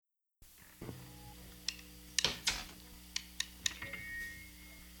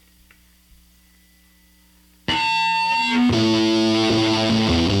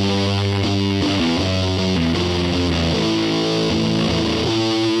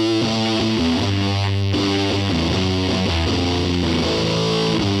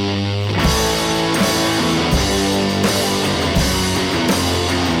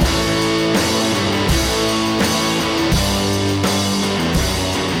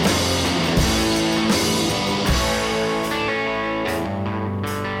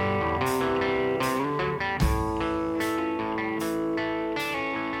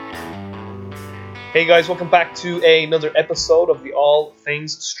Hey guys, welcome back to another episode of the All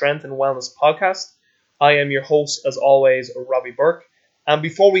Things Strength and Wellness podcast. I am your host, as always, Robbie Burke. And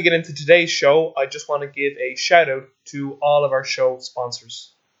before we get into today's show, I just want to give a shout out to all of our show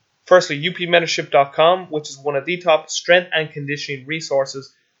sponsors. Firstly, upmentorship.com, which is one of the top strength and conditioning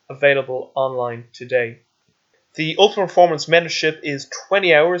resources available online today. The Ultimate Performance Mentorship is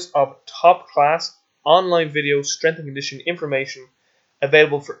 20 hours of top-class online video strength and conditioning information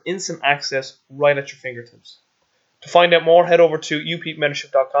available for instant access right at your fingertips. To find out more, head over to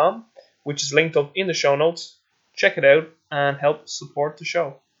upmentorship.com, which is linked up in the show notes. Check it out and help support the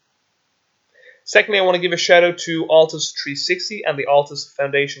show. Secondly, I want to give a shout out to Altus 360 and the Altus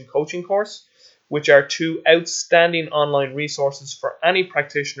Foundation Coaching Course, which are two outstanding online resources for any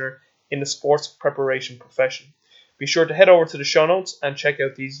practitioner in the sports preparation profession. Be sure to head over to the show notes and check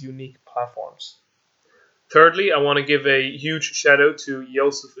out these unique platforms. Thirdly, I want to give a huge shout out to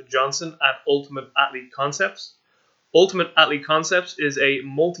Joseph Johnson at Ultimate Athlete Concepts. Ultimate Athlete Concepts is a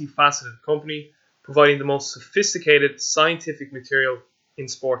multifaceted company providing the most sophisticated scientific material in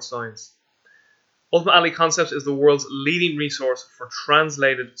sports science. Ultimate Athlete Concepts is the world's leading resource for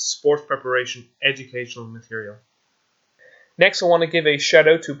translated sports preparation educational material. Next, I want to give a shout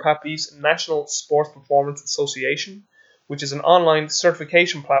out to PAPI's National Sports Performance Association, which is an online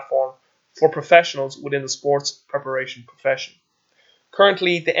certification platform for professionals within the sports preparation profession.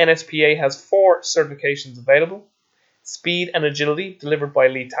 Currently, the NSPA has 4 certifications available: Speed and Agility, delivered by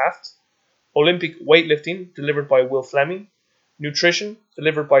Lee Taft; Olympic Weightlifting, delivered by Will Fleming; Nutrition,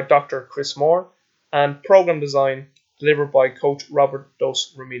 delivered by Dr. Chris Moore; and Program Design, delivered by Coach Robert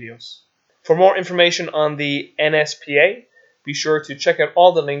Dos Remedios. For more information on the NSPA, be sure to check out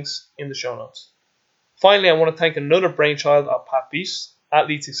all the links in the show notes. Finally, I want to thank another brainchild of Pat Beast,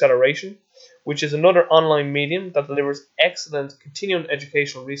 Athletes Acceleration, which is another online medium that delivers excellent continuing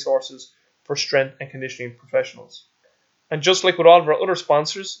educational resources for strength and conditioning professionals. And just like with all of our other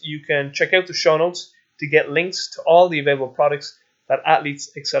sponsors, you can check out the show notes to get links to all the available products that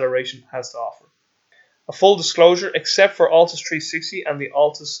Athletes Acceleration has to offer. A full disclosure, except for Altus 360 and the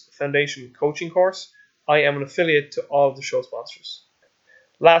Altus Foundation Coaching Course, I am an affiliate to all of the show sponsors.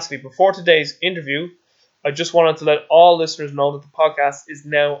 Lastly, before today's interview, I just wanted to let all listeners know that the podcast is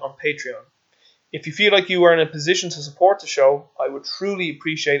now on Patreon. If you feel like you are in a position to support the show, I would truly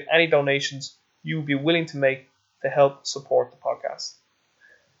appreciate any donations you would be willing to make to help support the podcast.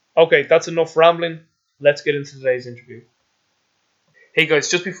 Okay, that's enough rambling. Let's get into today's interview. Hey guys,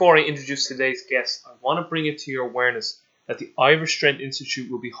 just before I introduce today's guest, I want to bring it to your awareness that the Irish Strength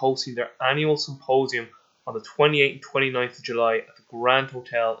Institute will be hosting their annual symposium on the 28th and 29th of July at the Grand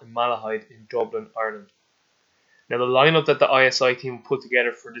Hotel in Malahide in Dublin, Ireland. Now, the lineup that the ISI team put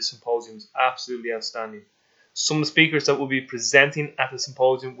together for this symposium is absolutely outstanding. Some of the speakers that will be presenting at the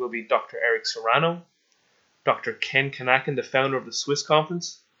symposium will be Dr. Eric Serrano, Dr. Ken Kanakin, the founder of the Swiss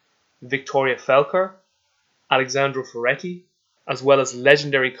Conference, Victoria Felker, Alexandro Ferretti, as well as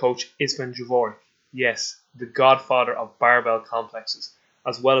legendary coach István Dvorak, yes, the godfather of barbell complexes,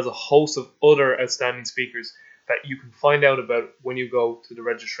 as well as a host of other outstanding speakers that you can find out about when you go to the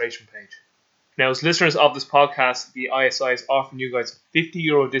registration page. Now, as listeners of this podcast, the ISI is offering you guys a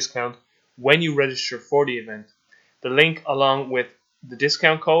 €50 discount when you register for the event. The link along with the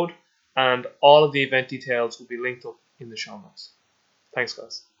discount code and all of the event details will be linked up in the show notes. Thanks,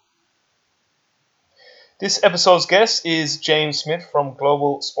 guys. This episode's guest is James Smith from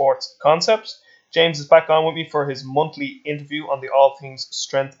Global Sports Concepts. James is back on with me for his monthly interview on the All Things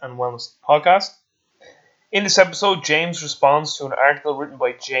Strength and Wellness podcast. In this episode, James responds to an article written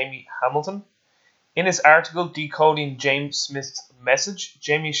by Jamie Hamilton. In his article, Decoding James Smith's Message,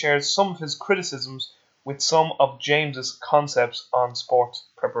 Jamie shares some of his criticisms with some of James's concepts on sports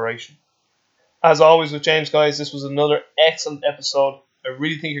preparation. As always with James, guys, this was another excellent episode. I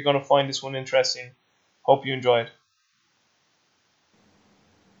really think you're going to find this one interesting. Hope you enjoyed.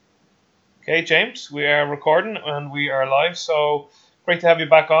 Okay, James, we are recording and we are live, so great to have you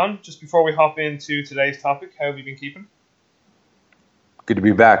back on. Just before we hop into today's topic, how have you been keeping? Good to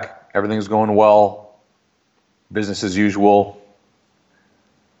be back. Everything's going well. Business as usual.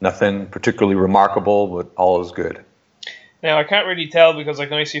 Nothing particularly remarkable, but all is good. Now, I can't really tell because I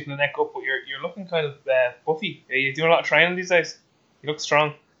can only see from the neck up, but you're looking kind of buffy. Are you doing a lot of training these days? You look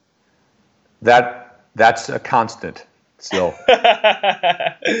strong. That's a constant still.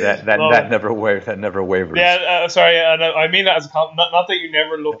 that never wavers. Yeah, sorry. I mean that as a compliment. Not that you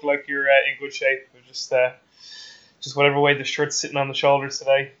never look like you're in good shape, but just whatever way the shirt's sitting on the shoulders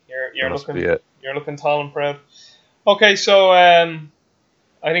today, you're looking tall and proud. Okay, so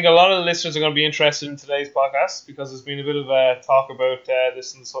I think a lot of the listeners are going to be interested in today's podcast because there's been a bit of a talk about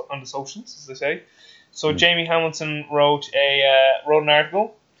this on the socials, as they say. So Jamie Hamilton wrote an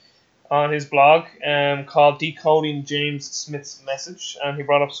article on his blog called Decoding James Smith's Message, and he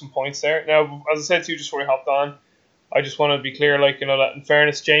brought up some points there. Now, as I said to you just before we hopped on, I just want to be clear, that in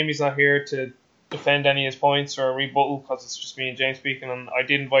fairness, Jamie's not here to defend any of his points or rebuttal because it's just me and James speaking, and I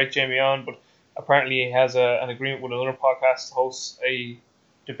did invite Jamie on, but apparently he has an agreement with another podcast to host a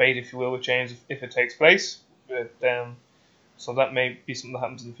debate, if you will, with James if it takes place. But, so that may be something that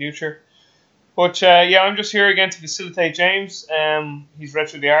happens in the future. But I'm just here again to facilitate James. He's read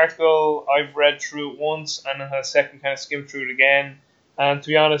through the article. I've read through it once and then had a second kind of skim through it again. And to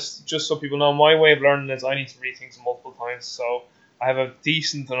be honest, just so people know, my way of learning is I need to read things multiple times. So I have a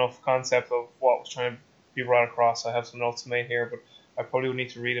decent enough concept of what was trying to be brought across. I have some notes made here, but I probably would need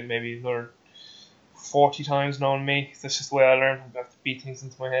to read it maybe another 40 times, knowing me. That's just the way I learn. I have to beat things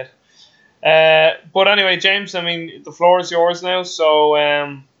into my head. But anyway, James, I mean, the floor is yours now. So,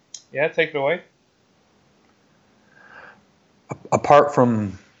 take it away. Apart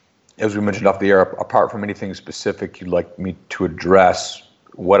from, as we mentioned off the air, apart from anything specific you'd like me to address,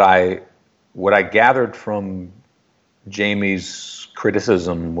 what I gathered from Jamie's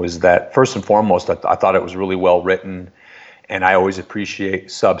criticism was that, first and foremost, I thought it was really well written, and I always appreciate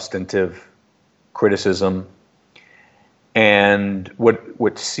substantive criticism. And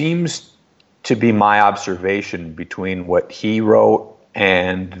what seems to be my observation between what he wrote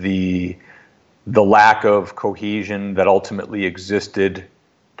and the lack of cohesion that ultimately existed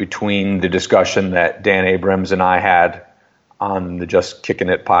between the discussion that Dan Abrams and I had on the Just Kicking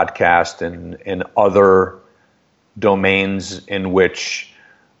It podcast and other domains in which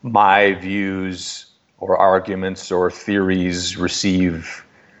my views or arguments or theories receive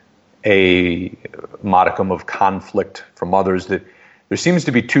a modicum of conflict from others, that there seems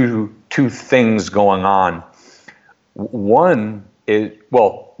to be two things going on. One is,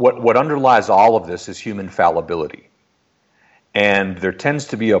 what underlies all of this is human fallibility. And there tends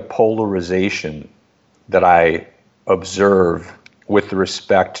to be a polarization that I observe with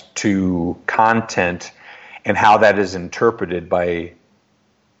respect to content and how that is interpreted by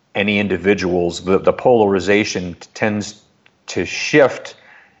any individuals. The polarization tends to shift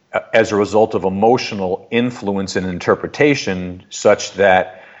as a result of emotional influence and interpretation, such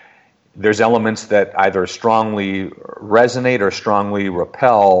that there's elements that either strongly resonate or strongly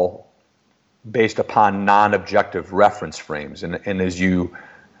repel based upon non-objective reference frames. And as you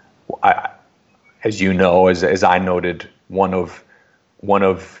know, as I noted, one of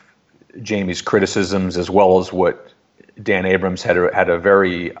Jamie's criticisms, as well as what Dan Abrams had a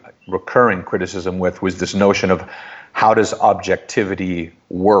very recurring criticism with, was this notion of how does objectivity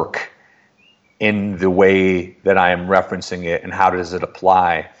work in the way that I am referencing it, and how does it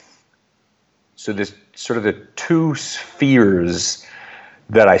apply? So this sort of the two spheres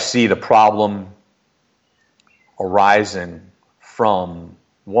that I see the problem arising from.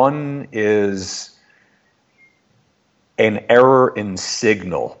 One is an error in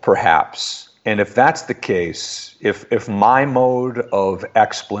signal, perhaps. And if that's the case, if my mode of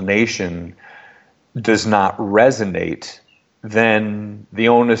explanation does not resonate, then the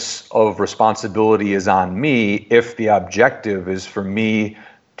onus of responsibility is on me if the objective is for me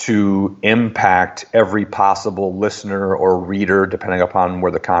to impact every possible listener or reader, depending upon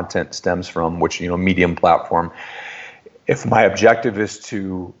where the content stems from, which, medium platform. If my objective is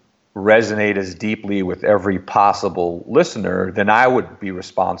to resonate as deeply with every possible listener, then I would be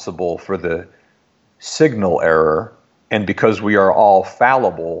responsible for the signal error. And because we are all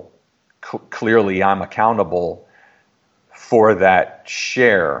fallible, clearly I'm accountable for that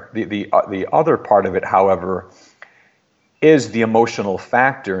share. The other part of it, however, is the emotional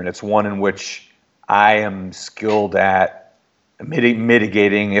factor, and it's one in which I am skilled at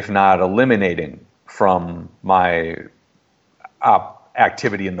mitigating, if not eliminating, from my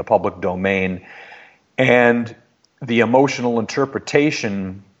activity in the public domain. And the emotional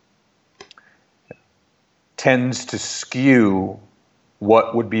interpretation tends to skew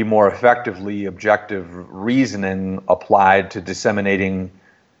what would be more effectively objective reasoning applied to disseminating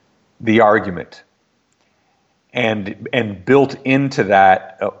the argument. And built into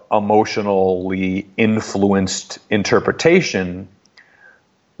that emotionally influenced interpretation,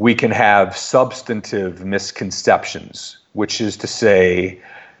 we can have substantive misconceptions, which is to say,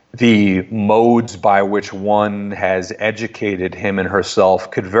 the modes by which one has educated him and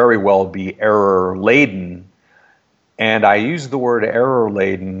herself could very well be error-laden. And I use the word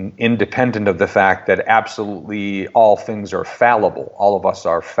error-laden independent of the fact that absolutely all things are fallible. All of us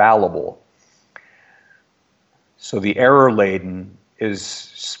are fallible. So the error-laden is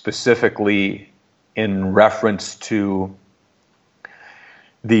specifically in reference to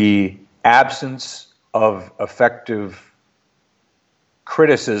the absence of effective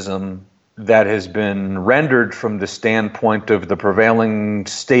criticism that has been rendered from the standpoint of the prevailing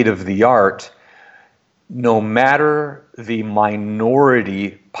state of the art, no matter the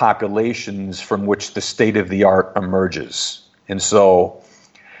minority populations from which the state of the art emerges. And so,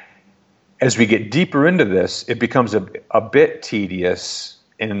 as we get deeper into this, it becomes a bit tedious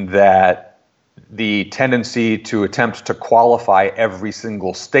in that the tendency to attempt to qualify every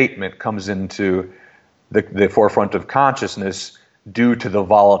single statement comes into the forefront of consciousness due to the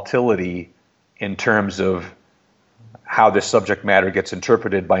volatility in terms of how this subject matter gets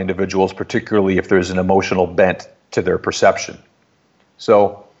interpreted by individuals, particularly if there's an emotional bent to their perception.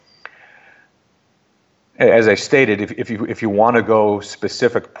 So, as I stated, if you want to go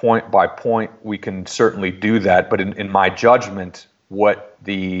specific point by point, we can certainly do that. But in my judgment, what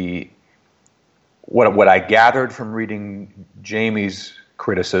I gathered from reading Jamie's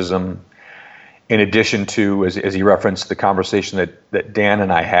criticism, in addition to, as he referenced, the conversation that Dan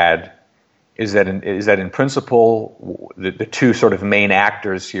and I had, is that in principle, the two sort of main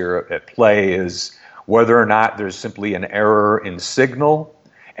actors here at play is whether or not there's simply an error in signal.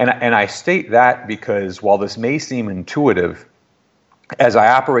 And I state that because while this may seem intuitive, as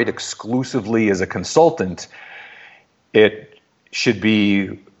I operate exclusively as a consultant, it should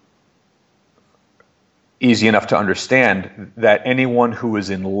be easy enough to understand that anyone who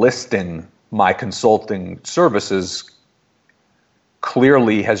is enlisting my consulting services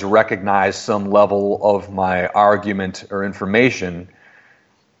clearly has recognized some level of my argument or information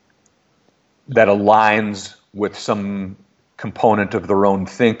that aligns with some component of their own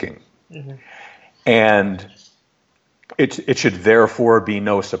thinking. Mm-hmm. And it should therefore be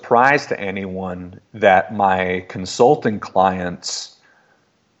no surprise to anyone that my consulting clients,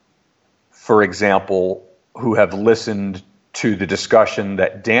 for example, who have listened to the discussion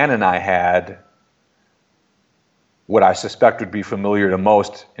that Dan and I had, what I suspect would be familiar to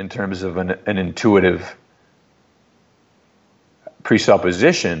most in terms of an intuitive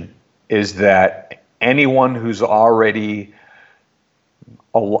presupposition, is that anyone who's already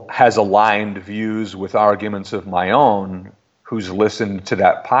has aligned views with arguments of my own, who's listened to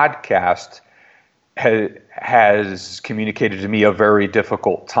that podcast, has communicated to me a very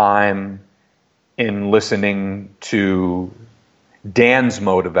difficult time in listening to Dan's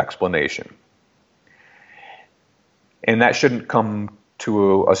mode of explanation. And that shouldn't come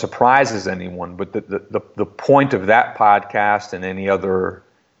to a surprise as anyone, but the point of that podcast and any other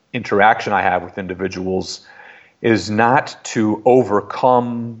interaction I have with individuals is not to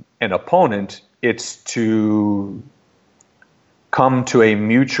overcome an opponent, it's to come to a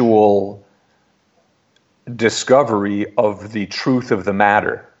mutual discovery of the truth of the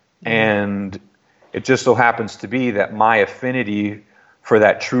matter. And it just so happens to be that my affinity for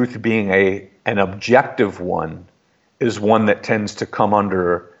that truth being an objective one is one that tends to come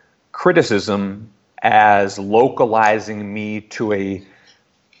under criticism as localizing me to a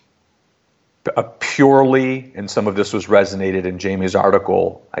purely, and some of this was resonated in Jamie's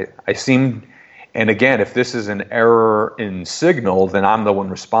article, I seem, and again, if this is an error in signal, then I'm the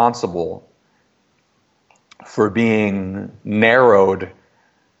one responsible for being narrowed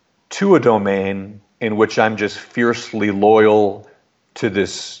to a domain in which I'm just fiercely loyal to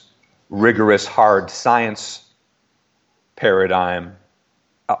this rigorous hard science paradigm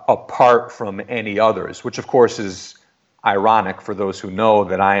apart from any others, which of course is ironic for those who know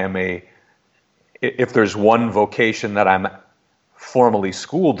that I am if there's one vocation that I'm formally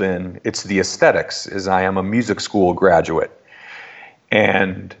schooled in, it's the aesthetics, as I am a music school graduate.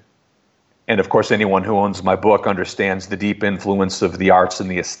 And of course, anyone who owns my book understands the deep influence of the arts and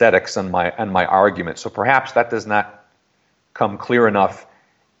the aesthetics on my argument. So perhaps that does not come clear enough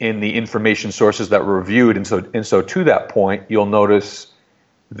in the information sources that were reviewed. And so to that point, you'll notice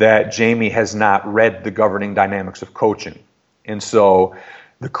that Jamie has not read The Governing Dynamics of Coaching. And so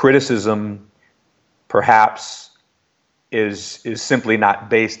the criticism perhaps is simply not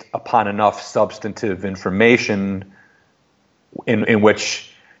based upon enough substantive information in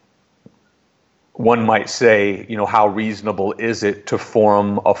which one might say, how reasonable is it to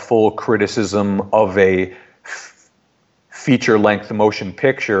form a full criticism of a feature-length motion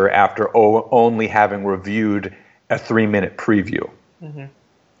picture after only having reviewed a 3-minute preview. Mm-hmm.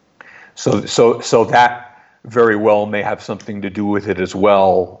 So that very well may have something to do with it as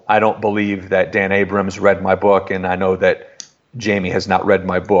well. I don't believe that Dan Abrams read my book, and I know that Jamie has not read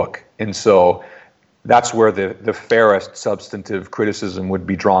my book. And so that's where the fairest substantive criticism would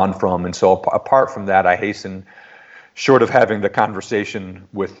be drawn from. And so apart from that, I hasten short of having the conversation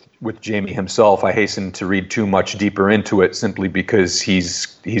with Jamie himself, I hasten to read too much deeper into it simply because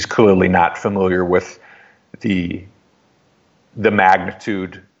he's clearly not familiar with the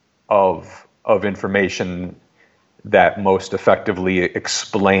magnitude of information that most effectively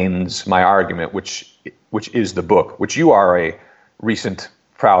explains my argument, which is the book, which you are a recent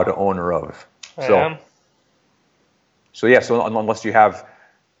proud owner of. I am. So yeah. So unless you have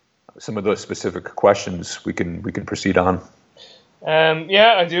some of those specific questions, we can proceed on.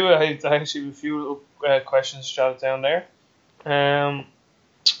 Yeah, I do. I actually have a few little questions jotted down there.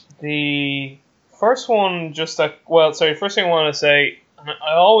 The first one, first thing I want to say,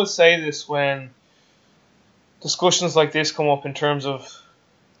 I always say this when discussions like this come up in terms of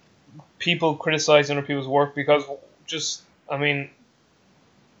people criticizing other people's work, because I'm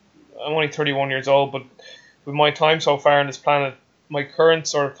only 31 years old, but with my time so far on this planet, my current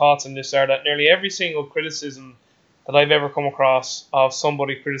sort of thoughts on this are that nearly every single criticism that I've ever come across of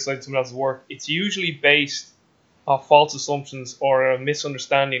somebody criticizing someone else's work, it's usually based off false assumptions or a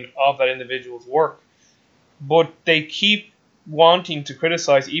misunderstanding of that individual's work. But they keep wanting to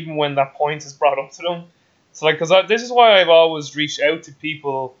criticize even when that point is brought up to them. So, this is why I've always reached out to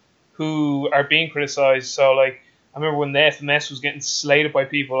people who are being criticized. So, I remember when the FMS was getting slated by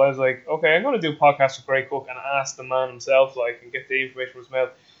people, I was like, okay, I'm going to do a podcast with Greg Cook and ask the man himself, and get the information from his mouth.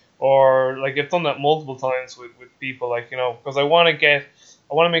 Or, I've done that multiple times with people, because I want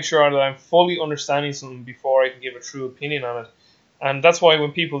to make sure that I'm fully understanding something before I can give a true opinion on it. And that's why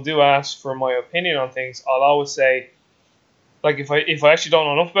when people do ask for my opinion on things, I'll always say, if I actually don't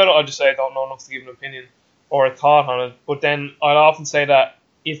know enough about it, I'll just say I don't know enough to give an opinion or a thought on it. But then I'll often say that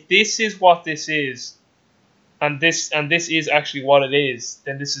if this is what this is, and this is actually what it is,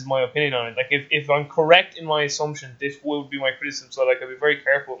 then this is my opinion on it. If I'm correct in my assumption, this will be my criticism. So I'll be very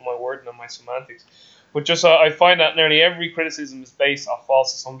careful with my wording and my semantics. But just I find that nearly every criticism is based off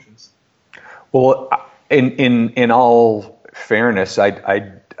false assumptions. Well, in all fairness,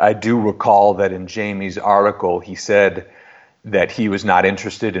 I do recall that in Jamie's article he said that he was not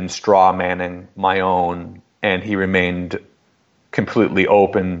interested in straw manning my own, and he remained completely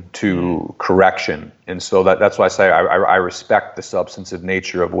open to correction. And so that's why I say I respect the substantive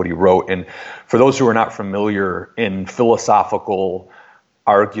nature of what he wrote. And for those who are not familiar in philosophical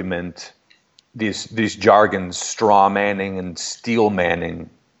argument, these jargons, straw manning and steel manning,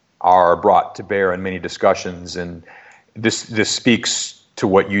 are brought to bear in many discussions. And this speaks to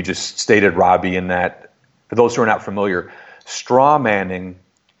what you just stated, Robbie, in that for those who are not familiar, straw manning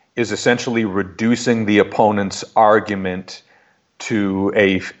is essentially reducing the opponent's argument to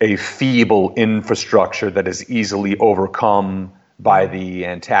a feeble infrastructure that is easily overcome by the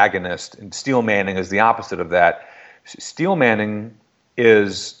antagonist. And steel manning is the opposite of that. Steel manning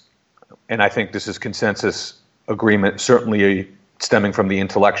is, and I think this is consensus agreement, certainly stemming from the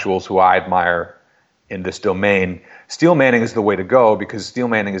intellectuals who I admire in this domain, steel manning is the way to go, because steel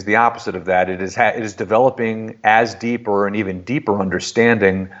manning is the opposite of that. It is developing as deep or an even deeper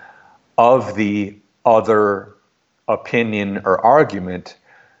understanding of the other opinion or argument,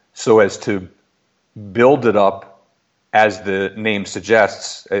 so as to build it up, as the name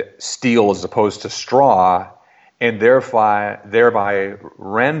suggests, steel as opposed to straw, and thereby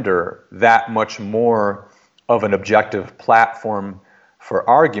render that much more of an objective platform for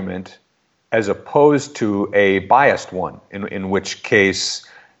argument, as opposed to a biased one, in which case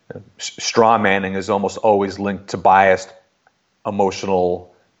straw manning is almost always linked to biased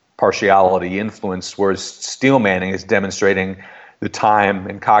emotional partiality influence, whereas steel manning is demonstrating the time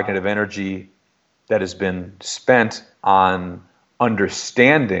and cognitive energy that has been spent on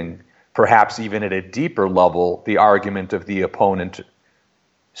understanding, perhaps even at a deeper level, the argument of the opponent,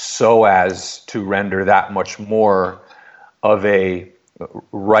 so as to render that much more of a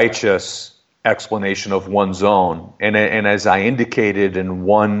righteous explanation of one's own. And as I indicated in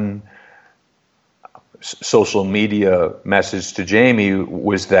one social media message to Jamie,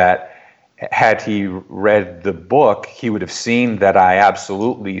 was that had he read the book, he would have seen that I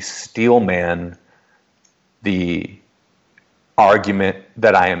absolutely steelman the argument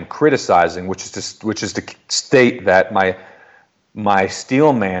that I am criticizing, which is to state that my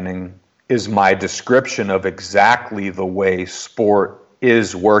steel manning is my description of exactly the way sport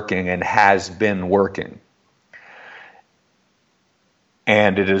is working and has been working.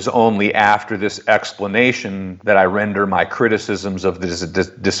 And it is only after this explanation that I render my criticisms of this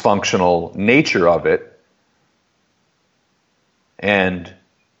dysfunctional nature of it. And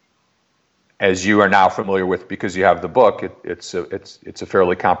as you are now familiar with, because you have the book, it's a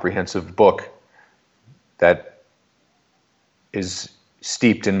fairly comprehensive book that is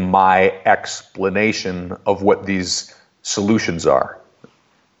steeped in my explanation of what these solutions are.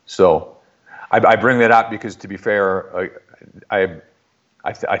 So I bring that up because, to be fair, I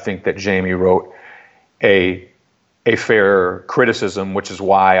think that Jamie wrote a fair criticism, which is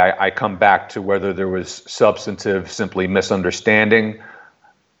why I come back to whether there was substantive simply misunderstanding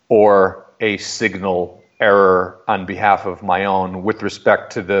or a signal error on behalf of my own with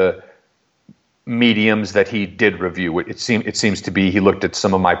respect to the mediums that he did review. It seems to be he looked at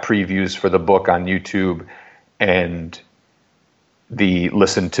some of my previews for the book on YouTube and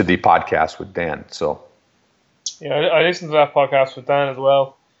listened to the podcast with Dan. So yeah, I listened to that podcast with Dan as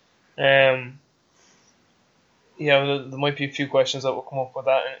well. There might be a few questions that will come up with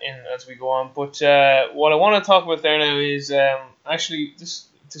that in as we go on. But what I want to talk about there now is actually this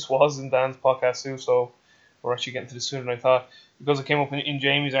was in Dan's podcast too, so we're actually getting to this sooner than I thought, because it came up in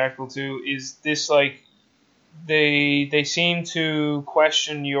Jamie's article too. Is this like they seem to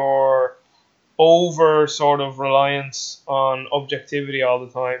question your over sort of reliance on objectivity all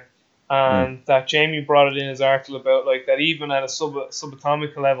the time, and that Jamie brought it in his article about like that even at a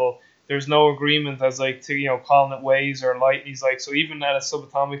subatomic level, there's no agreement as like to calling it waves or light. He's like, so even at a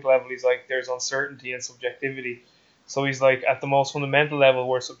subatomic level, he's like, there's uncertainty and subjectivity. So he's like, at the most fundamental level,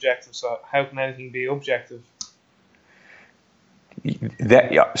 we're subjective. So how can anything be objective?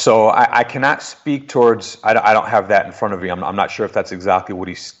 So I cannot speak towards. I don't have that in front of me. I'm not sure if that's exactly what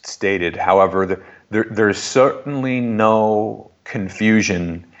he stated. However, there's certainly no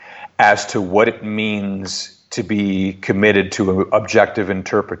confusion as to what it means to be committed to objective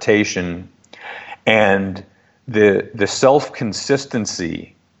interpretation, and the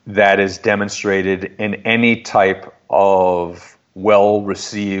self-consistency that is demonstrated in any type of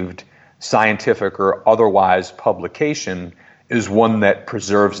well-received scientific or otherwise publication is one that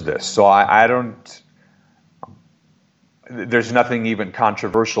preserves this. So there's nothing even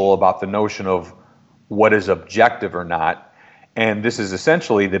controversial about the notion of what is objective or not, and this is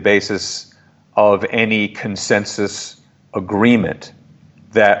essentially the basis of any consensus agreement,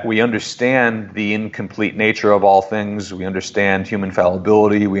 that we understand the incomplete nature of all things, we understand human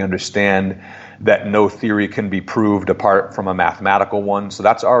fallibility, we understand that no theory can be proved apart from a mathematical one, so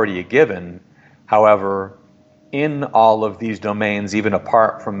that's already a given. However, in all of these domains, even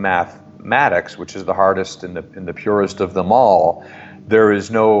apart from mathematics, which is the hardest and the purest of them all, there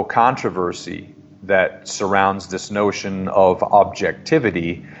is no controversy that surrounds this notion of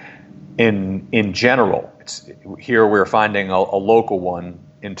objectivity in general. Here we're finding a local one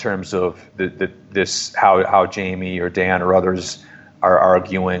in terms of this how Jamie or Dan or others are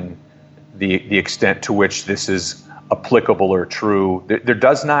arguing the extent to which this is applicable or true. There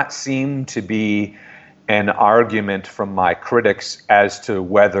does not seem to be an argument from my critics as to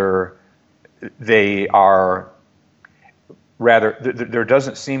whether they are. Rather, there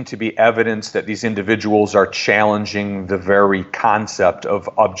doesn't seem to be evidence that these individuals are challenging the very concept of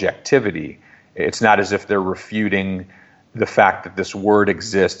objectivity. It's not as if they're refuting the fact that this word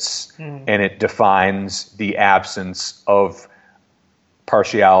exists and it defines the absence of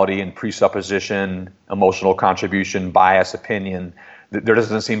partiality and presupposition, emotional contribution, bias, opinion. There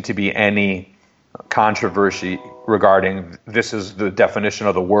doesn't seem to be any controversy regarding this is the definition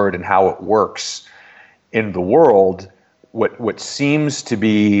of the word and how it works in the world. What seems to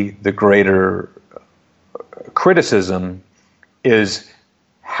be the greater criticism is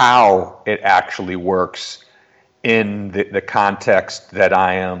how it actually works in the context that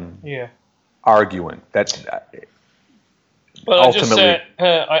I am arguing. Well, ultimately,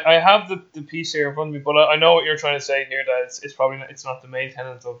 I have the piece here in front of me, but I know what you're trying to say here, that it's not the main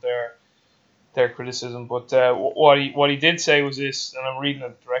tenet of their criticism. But what he did say was this, and I'm reading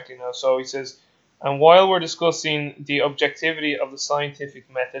it directly now. So he says, and while we're discussing the objectivity of the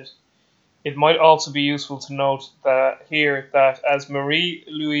scientific method, it might also be useful to note that as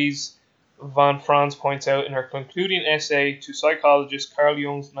Marie-Louise von Franz points out in her concluding essay to psychologist Carl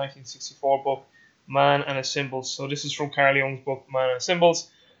Jung's 1964 book, Man and His Symbols. So this is from Carl Jung's book, Man and His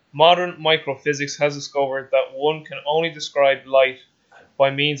Symbols. Modern microphysics has discovered that one can only describe light by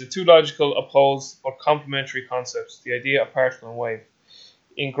means of two logical, opposed, but complementary concepts, the idea of particle and wave.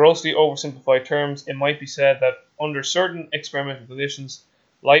 In grossly oversimplified terms, it might be said that under certain experimental conditions,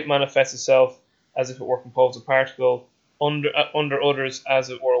 light manifests itself as if it were composed of particle, under others as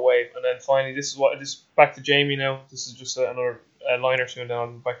it were a wave. And then finally, this is back to Jamie now. This is just another line or two, and then I'll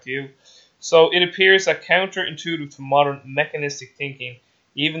back to you. So it appears that counterintuitive to modern mechanistic thinking,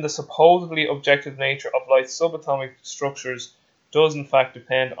 even the supposedly objective nature of light's subatomic structures does in fact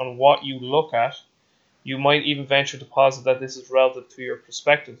depend on what you look at. You might even venture to posit that this is relative to your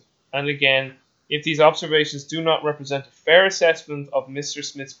perspective. And again, If these observations do not represent a fair assessment of Mr.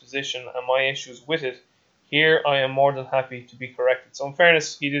 Smith's position and my issues with it, here I am more than happy to be corrected. So in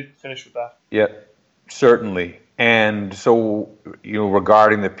fairness, he did finish with that. Yeah, certainly. And so,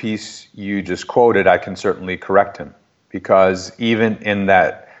 regarding the piece you just quoted, I can certainly correct him, because even in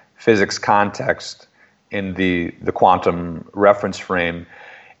that physics context, in the quantum reference frame,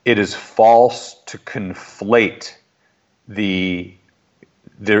 it is false to conflate the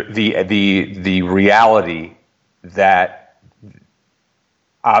reality that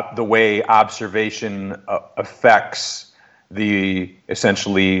the way observation affects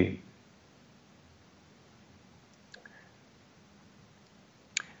essentially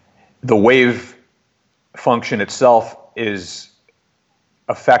the wave function itself is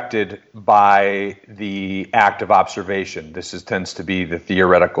affected by the act of observation. This tends to be the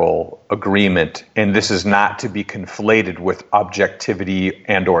theoretical agreement, and this is not to be conflated with objectivity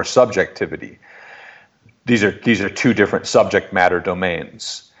and or subjectivity. These are two different subject matter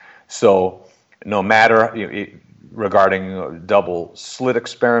domains. So no matter regarding double slit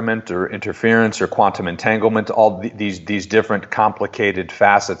experiment or interference or quantum entanglement, all these different complicated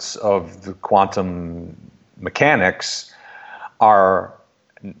facets of the quantum mechanics are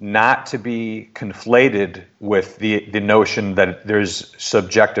not to be conflated with the notion that there's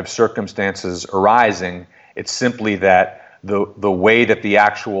subjective circumstances arising. It's simply that the way that the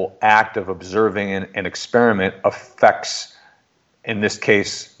actual act of observing an experiment affects, in this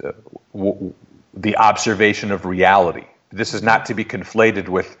case, the observation of reality. This is not to be conflated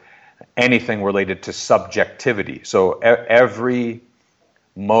with anything related to subjectivity. So every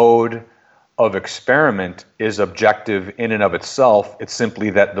mode of experiment is objective in and of itself. It's simply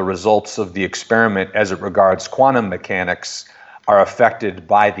that the results of the experiment as it regards quantum mechanics are affected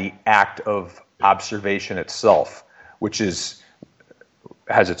by the act of observation itself, which has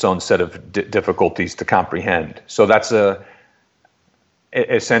its own set of difficulties to comprehend. So that's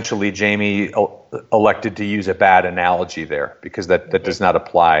essentially Jamie elected to use a bad analogy there, because that does not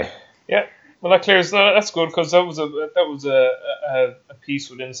apply. Yeah. Well, that clears. That's good, because that was a piece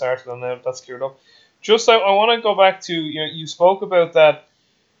within this article, and that's cleared up. Just I want to go back to you spoke about that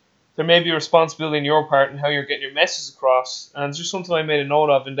there may be a responsibility on your part in how you're getting your messages across, and it's just something I made a note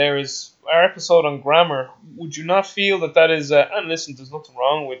of. And there is our episode on grammar. Would you not feel that is? And listen, there's nothing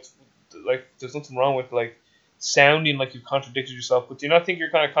wrong with sounding like you've contradicted yourself, but do you not think you're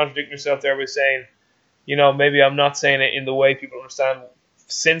kind of contradicting yourself there by saying, maybe I'm not saying it in the way people understand?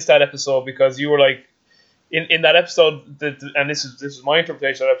 Since that episode, because you were like in that episode, and this is my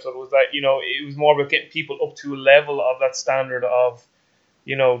interpretation of that episode, was that it was more about getting people up to a level of that standard of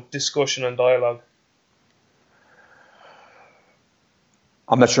discussion and dialogue.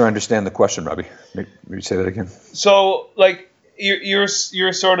 I'm not sure I understand the question, Robbie. Maybe say that again. So, like, you're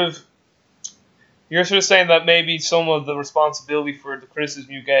sort of saying that maybe some of the responsibility for the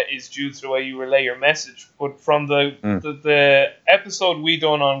criticism you get is due to the way you relay your message. But from the episode we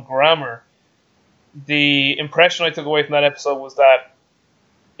done on grammar, the impression I took away from that episode was that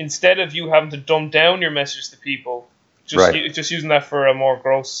instead of you having to dumb down your message to people, just using that for a more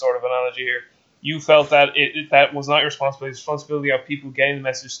gross sort of analogy here, you felt that that was not your responsibility. It's responsibility of people getting the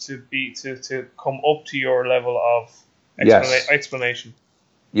message to come up to your level of explanation.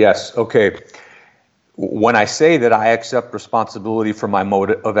 Yes. Okay. When I say that I accept responsibility for my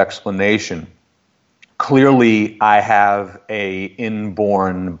mode of explanation, clearly I have a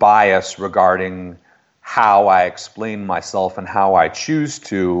inborn bias regarding how I explain myself and how I choose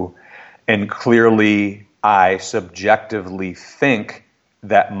to, and clearly I subjectively think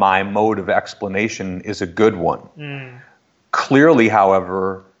that my mode of explanation is a good one. Clearly,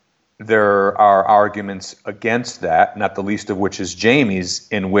 however, there are arguments against that, not the least of which is Jamie's,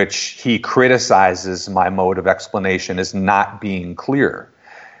 in which he criticizes my mode of explanation as not being clear.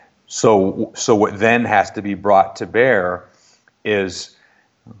 So what then has to be brought to bear is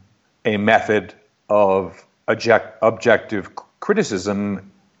a method of objective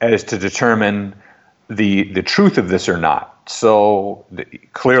criticism as to determine the truth of this or not. So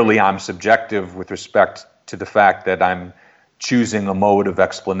clearly I'm subjective with respect to the fact that I'm choosing a mode of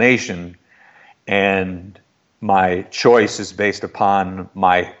explanation, and my choice is based upon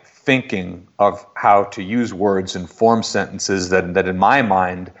my thinking of how to use words and form sentences that in my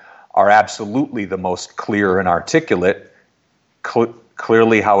mind are absolutely the most clear and articulate.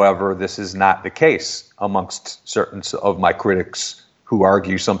 Clearly, however, this is not the case amongst certain of my critics who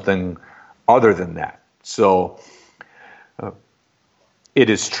argue something other than that. So it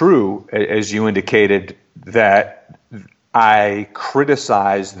is true, as you indicated, that I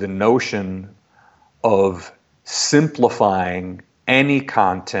criticize the notion of simplifying any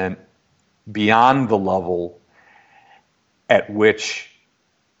content beyond the level at which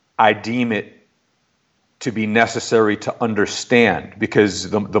I deem it to be necessary to understand,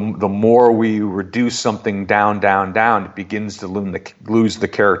 because the more we reduce something down, it begins to lose the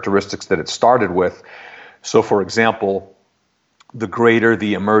characteristics that it started with. So, for example, the greater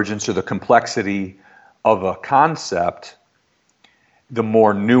the emergence or the complexity of a concept, the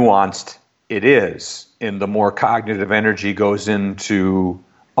more nuanced it is, and the more cognitive energy goes into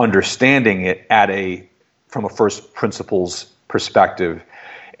understanding it from a first principles perspective.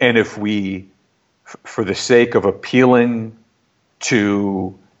 And if we, for the sake of appealing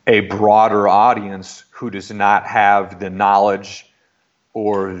to a broader audience who does not have the knowledge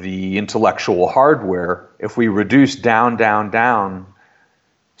or the intellectual hardware, if we reduce down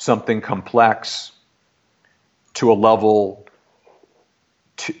something complex to a level,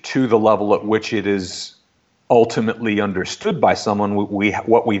 to the level at which it is ultimately understood by someone,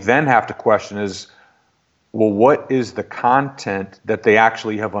 what we then have to question is, well, what is the content that they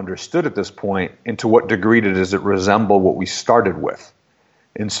actually have understood at this point, and to what degree does it resemble what we started with?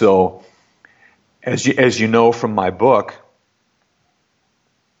 And so, as you know from my book,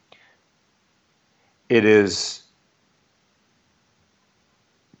 it is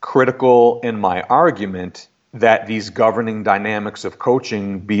critical in my argument that these governing dynamics of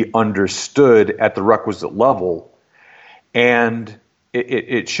coaching be understood at the requisite level. And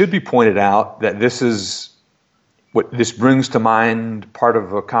it should be pointed out that this brings to mind part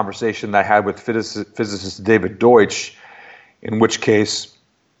of a conversation that I had with physicist David Deutsch, in which case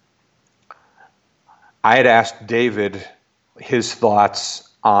I had asked David his thoughts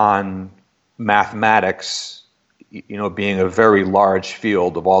on mathematics, being a very large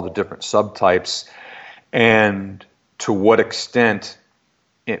field of all the different subtypes, and to what extent,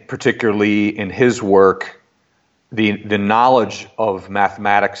 particularly in his work, the knowledge of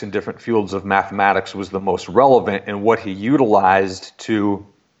mathematics in different fields of mathematics was the most relevant, and what he utilized to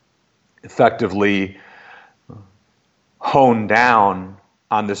effectively hone down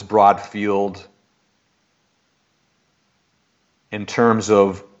on this broad field in terms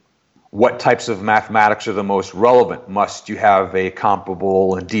of what types of mathematics are the most relevant. Must you have a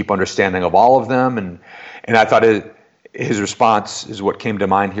comparable and deep understanding of all of them? And I thought his response is what came to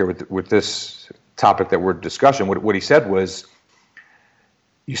mind here with this topic that we're discussing. What he said was,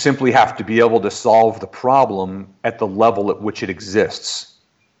 you simply have to be able to solve the problem at the level at which it exists.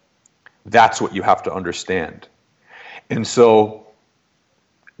 That's what you have to understand. And so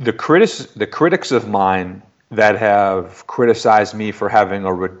the critics of mine that have criticized me for having a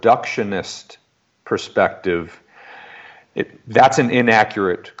reductionist perspective, that's an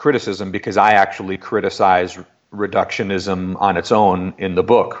inaccurate criticism, because I actually criticize reductionism on its own in the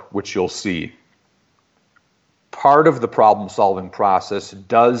book, which you'll see. Part of the problem-solving process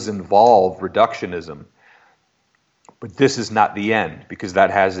does involve reductionism, but this is not the end, because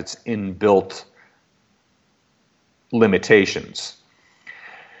that has its inbuilt limitations.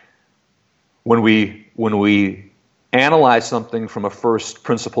 When we analyze something from a first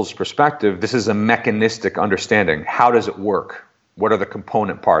principles perspective, this is a mechanistic understanding. How does it work? What are the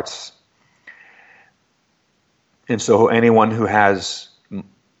component parts? And so anyone who has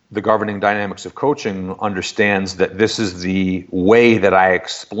the governing dynamics of coaching understands that this is the way that I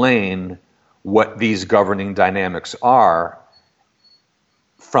explain what these governing dynamics are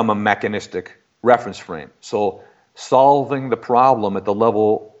from a mechanistic reference frame. So solving the problem at the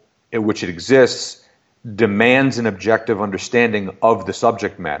level at which it exists demands an objective understanding of the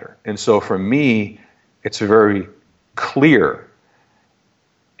subject matter. And so for me, it's very clear,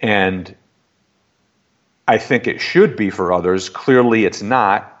 and I think it should be for others. Clearly it's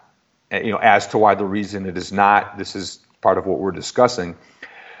not. As to why the reason it is not, this is part of what we're discussing.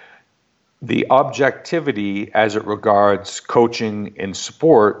 The objectivity as it regards coaching and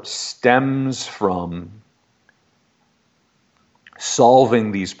sport stems from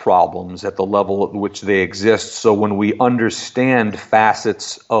solving these problems at the level at which they exist. So when we understand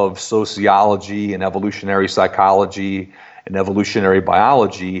facets of sociology and evolutionary psychology and evolutionary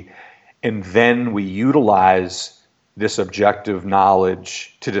biology, and then we utilize this objective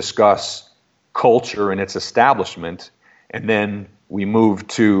knowledge to discuss culture and its establishment, and then we move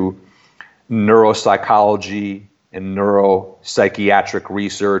to neuropsychology and neuropsychiatric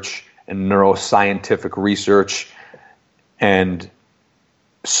research and neuroscientific research and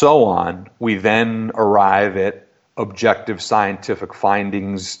so on, we then arrive at objective scientific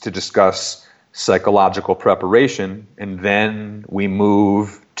findings to discuss psychological preparation, and then we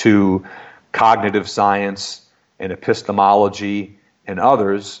move to cognitive science and epistemology and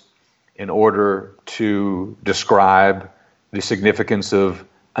others in order to describe the significance of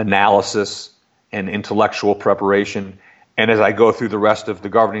analysis and intellectual preparation. And as I go through the rest of the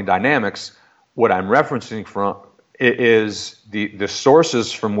governing dynamics, what I'm referencing from is the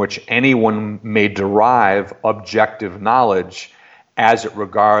sources from which anyone may derive objective knowledge as it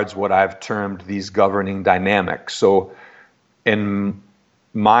regards what I've termed these governing dynamics. So in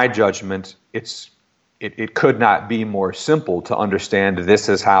my judgment, it could not be more simple to understand this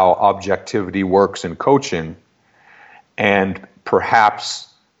is how objectivity works in coaching. And perhaps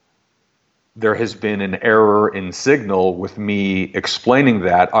there has been an error in signal with me explaining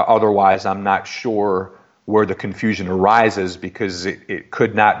that. Otherwise, I'm not sure where the confusion arises, because it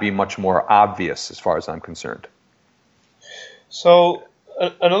could not be much more obvious as far as I'm concerned. So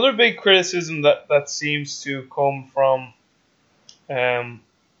another big criticism that seems to come from a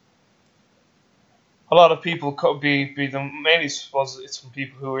lot of people, mainly suppose it's from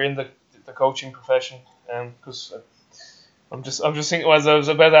people who are in the coaching profession, because I'm just thinking, as I was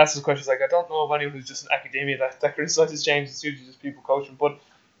about to ask this question, I don't know of anyone who's just in academia that criticizes James. It's usually just people coaching. But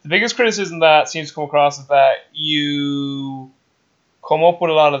the biggest criticism that seems to come across is that you come up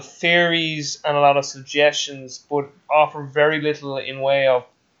with a lot of theories and a lot of suggestions, but offer very little in way of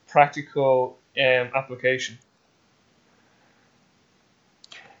practical application.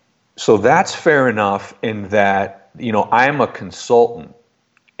 So that's fair enough in that, I'm a consultant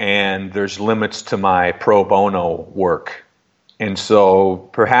and there's limits to my pro bono work. And so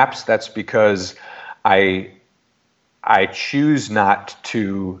perhaps that's because I choose not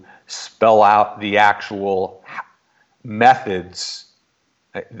to spell out the actual methods.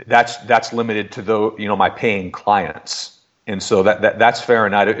 That's limited to my paying clients. And so that's fair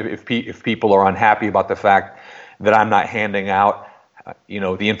enough. If people are unhappy about the fact that I'm not handing out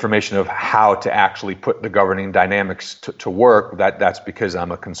the information of how to actually put the governing dynamics to work, that's because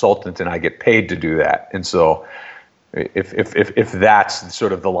I'm a consultant and I get paid to do that. And so if that's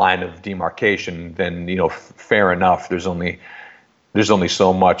sort of the line of demarcation, then fair enough. There's only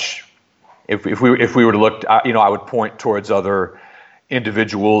so much. If we were to look, I would point towards other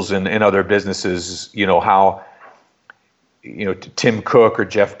individuals and other businesses. How Tim Cook or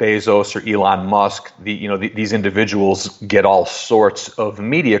Jeff Bezos or Elon Musk, these individuals get all sorts of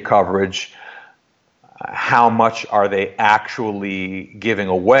media coverage. How much are they actually giving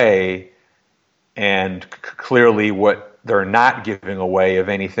away? And clearly what they're not giving away of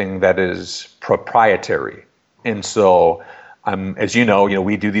anything that is proprietary. And so as you know,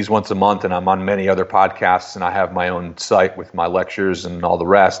 we do these once a month, and I'm on many other podcasts, and I have my own site with my lectures and all the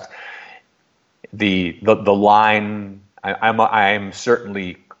rest. The line, I'm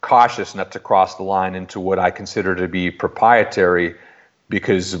certainly cautious not to cross the line into what I consider to be proprietary,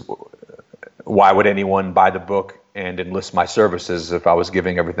 because why would anyone buy the book and enlist my services if I was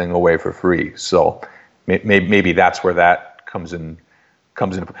giving everything away for free? So maybe that's where that comes in.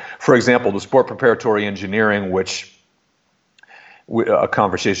 For example, the sport preparatory engineering, which a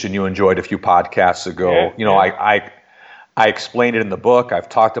conversation you enjoyed a few podcasts ago, I explained it in the book. I've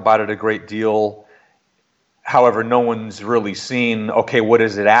talked about it a great deal. However, no one's really seen, okay, what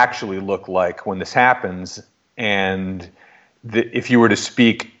does it actually look like when this happens? And if you were to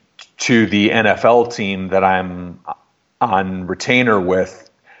speak to the NFL team that I'm on retainer with,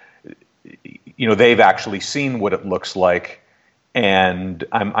 they've actually seen what it looks like, and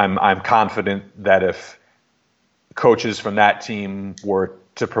I'm confident that if coaches from that team were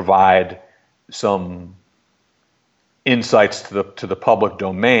to provide some insights to the public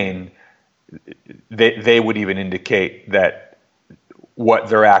domain, they would even indicate that what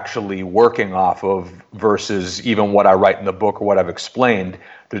they're actually working off of versus even what I write in the book or what I've explained,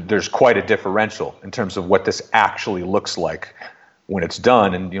 there's quite a differential in terms of what this actually looks like when it's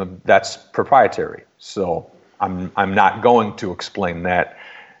done, and that's proprietary. So I'm not going to explain that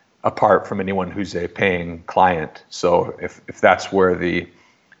apart from anyone who's a paying client. So if that's where the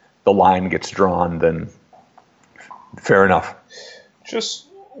line gets drawn, then fair enough. Just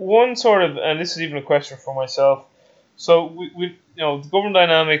one sort of, and this is even a question for myself. So we the government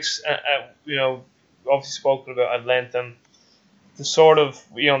dynamics, obviously spoken about at length, and the sort of,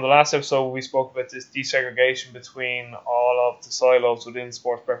 in the last episode we spoke about this desegregation between all of the silos within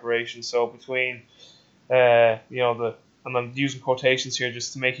sports preparation. So between, and I'm using quotations here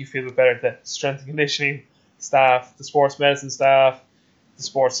just to make you feel better, the strength and conditioning staff, the sports medicine staff, the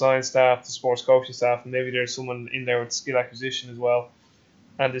sports science staff, the sports coaching staff, and maybe there's someone in there with skill acquisition as well,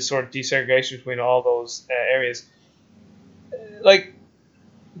 and this sort of desegregation between all those areas.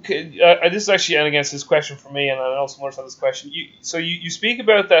 This is actually, and against this question for me, and I know someone else had this question. You speak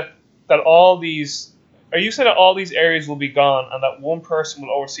about that all these, are you saying that all these areas will be gone and that one person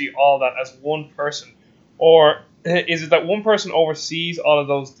will oversee all that as one person, or is it that one person oversees all of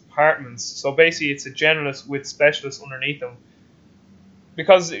those departments? So basically, it's a generalist with specialists underneath them.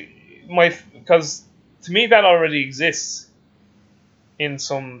 Because to me that already exists in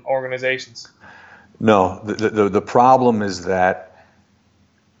some organizations. No, the problem is that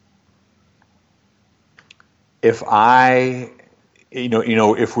if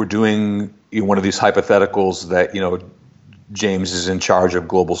if we're doing one of these hypotheticals that James is in charge of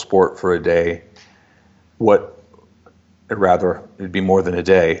global sport for a day, it'd be more than a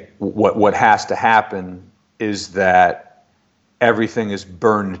day. What has to happen is that everything is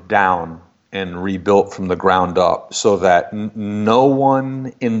burned down and rebuilt from the ground up, so that no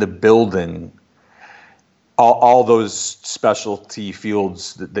one in the building, all those specialty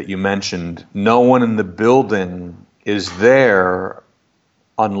fields that you mentioned, no one in the building is there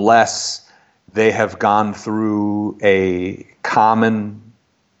unless they have gone through a common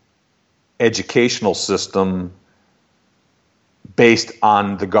educational system based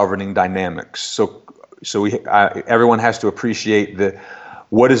on the governing dynamics. So everyone has to appreciate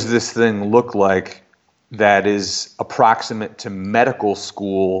what does this thing look like that is approximate to medical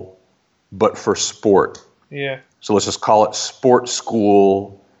school, but for sport. Yeah. So let's just call it sports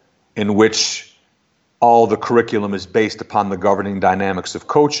school, in which all the curriculum is based upon the governing dynamics of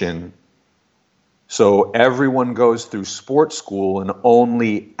coaching. So everyone goes through sports school, and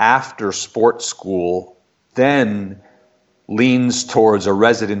only after sports school then leans towards a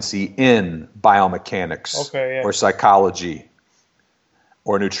residency in biomechanics, or psychology,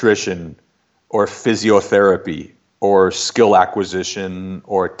 or nutrition, or physiotherapy, or skill acquisition,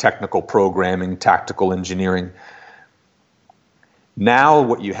 or technical programming, tactical engineering. Now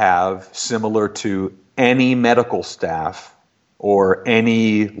what you have, similar to any medical staff or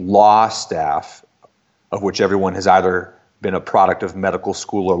any law staff, of which everyone has either been a product of medical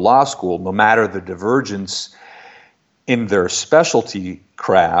school or law school, no matter the divergence in their specialty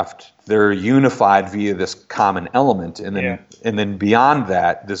craft, they're unified via this common element. And then beyond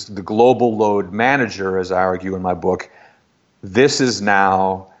that, the global load manager, as I argue in my book, this is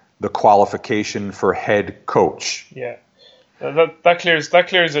now the qualification for head coach. Yeah, that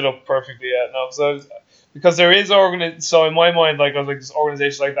clears it up perfectly. Yeah, no, so because there is so in my mind, like I was like this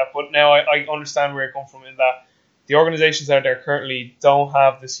organization like that, but now I understand where it comes from in that the organizations out there currently don't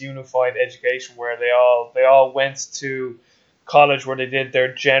have this unified education where they all went to college where they did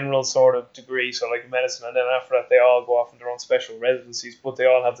their general sort of degree, so like medicine, and then after that they all go off in their own special residencies, but they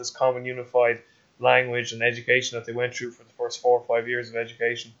all have this common unified language and education that they went through for the first 4 or 5 years of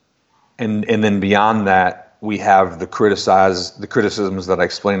education. And then beyond that, we have the criticisms that I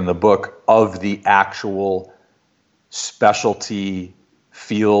explain in the book of the actual specialty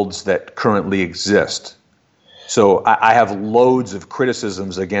fields that currently exist. So I have loads of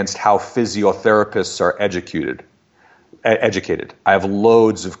criticisms against how physiotherapists are educated. I have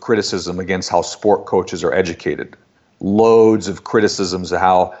loads of criticism against how sport coaches are educated. Loads of criticisms of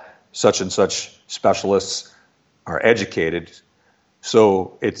how such and such specialists are educated.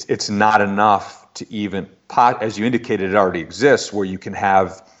 So it's not enough to even, as you indicated, it already exists, where you can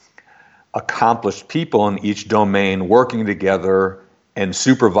have accomplished people in each domain working together and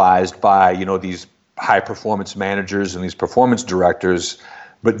supervised by these high performance managers and these performance directors.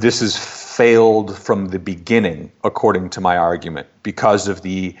 But this has failed from the beginning, according to my argument, because of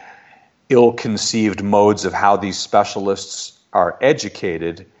the ill-conceived modes of how these specialists are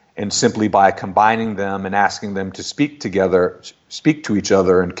educated, and simply by combining them and asking them to speak to each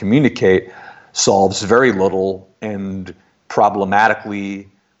other and communicate solves very little. And problematically,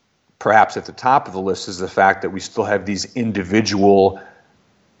 perhaps at the top of the list, is the fact that we still have these individual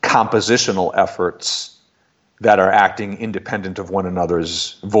compositional efforts that are acting independent of one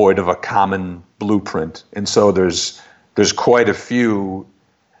another's, void of a common blueprint. And so there's quite a few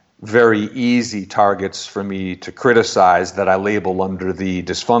very easy targets for me to criticize that I label under the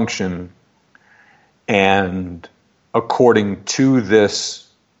dysfunction. And according to this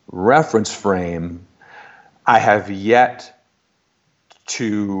reference frame, I have yet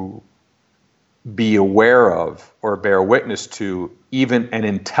to be aware of or bear witness to even an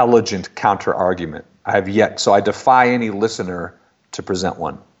intelligent counter-argument. I have yet. So I defy any listener to present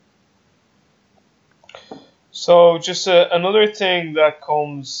one. So just another thing that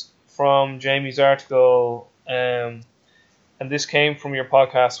comes from Jamie's article, and this came from your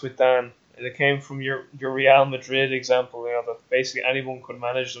podcast with Dan, and it came from your Real Madrid example, that basically anyone could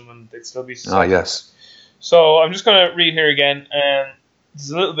manage them and they'd still be successful. Oh, yes. So I'm just going to read here again.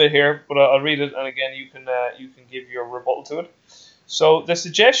 There's a little bit here, but I'll read it, and again you can give your rebuttal to it. So the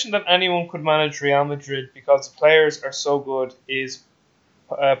suggestion that anyone could manage Real Madrid because the players are so good is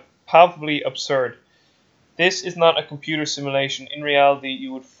palpably absurd. This is not a computer simulation. In reality,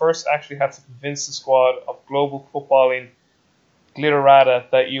 you would first actually have to convince the squad of global footballing glitterata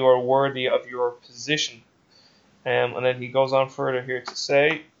that you are worthy of your position. And then he goes on further here to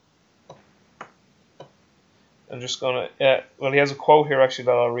say, I'm just going to, he has a quote here actually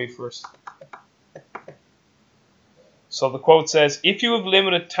that I'll read first. So the quote says, "If you have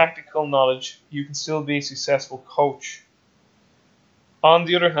limited tactical knowledge, you can still be a successful coach. On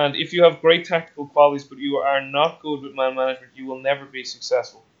the other hand, if you have great tactical qualities but you are not good with man management, you will never be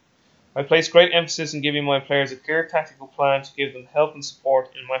successful. I place great emphasis in giving my players a clear tactical plan to give them help and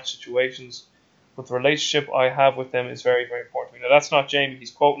support in match situations, but the relationship I have with them is very, very important to me." Now, that's not Jamie.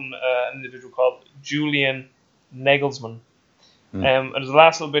 He's quoting an individual called Julian Nagelsmann. And there's the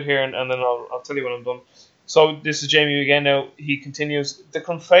last little bit here, and then I'll tell you when I'm done. So this is Jamie again now. He continues, "The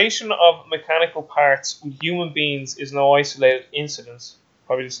conflation of mechanical parts with human beings is no isolated incident."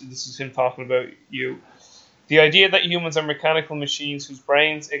 Probably this is him talking about you. "The idea that humans are mechanical machines whose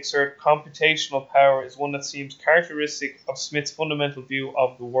brains exert computational power is one that seems characteristic of Smith's fundamental view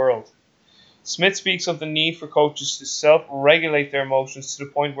of the world. Smith speaks of the need for coaches to self-regulate their emotions to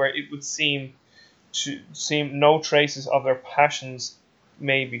the point where it would seem no traces of their passions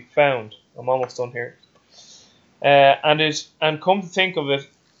may be found." I'm almost done here. And come to think of it,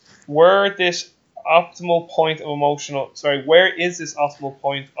 where is this optimal point of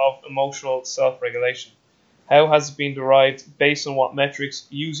emotional self-regulation? How has it been derived? Based on what metrics?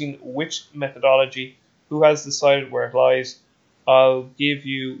 Using which methodology? Who has decided where it lies? I'll give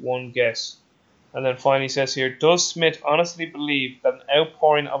you one guess. And then finally says here, "Does Smith honestly believe that an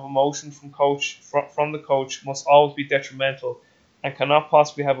outpouring of emotion from the coach must always be detrimental and cannot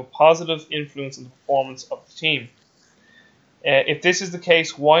possibly have a positive influence on the performance of the team? If this is the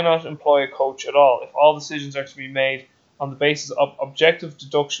case, why not employ a coach at all? If all decisions are to be made on the basis of objective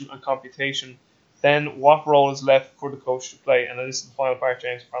deduction and computation, then what role is left for the coach to play?" And this is the final part,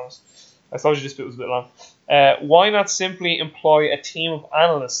 James, I promise. I told you this bit was a bit long. "Why not simply employ a team of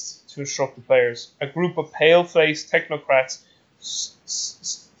analysts to instruct the players? A group of pale-faced technocrats,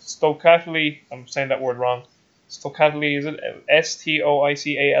 stoically," I'm saying that word wrong, stoically, is it? Stoically?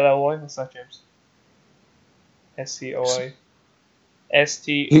 What's that, James? Stoi.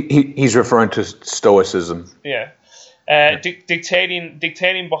 He's referring to stoicism. Yeah.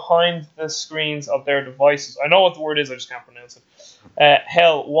 Dictating behind the screens of their devices. I know what the word is, I just can't pronounce it.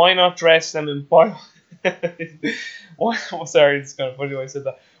 Hell, why not dress them in sorry, it's kind of funny the way I said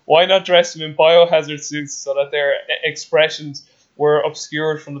that. Why not dress them in biohazard suits so that their expressions were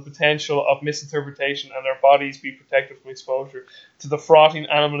obscured from the potential of misinterpretation and their bodies be protected from exposure to the frothing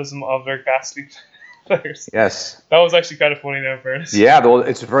animalism of their ghastly players?" Yes. That was actually kind of funny now, in fairness. Yeah,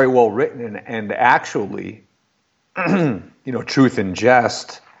 it's very well written, and actually, truth in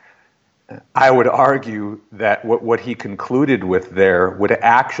jest, I would argue that what he concluded with there would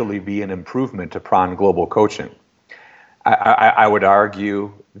actually be an improvement upon global coaching. I would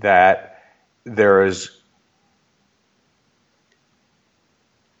argue that there is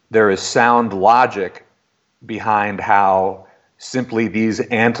sound logic behind how simply these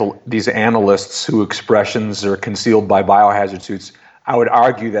analysts whose expressions are concealed by biohazard suits, I would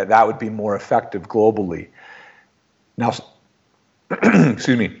argue that would be more effective globally. Now,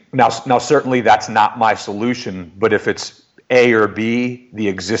 excuse me. Now, certainly that's not my solution, but if it's A or B, the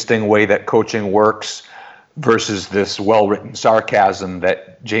existing way that coaching works versus this well-written sarcasm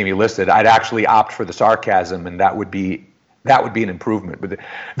that Jamie listed, I'd actually opt for the sarcasm, and that would be an improvement. But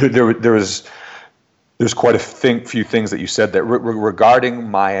there's quite a few things that you said that regarding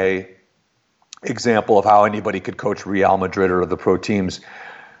my example of how anybody could coach Real Madrid or the pro teams.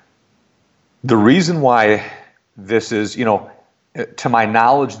 The reason why this is, to my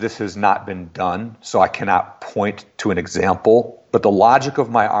knowledge, this has not been done, so I cannot point to an example. But the logic of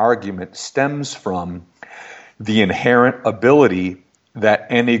my argument stems from the inherent ability that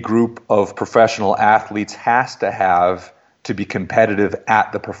any group of professional athletes has to have to be competitive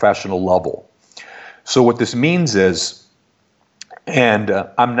at the professional level. So what this means is, and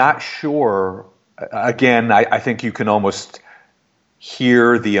I'm not sure, again, I think you can almost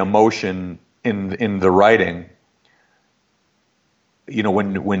hear the emotion in the writing,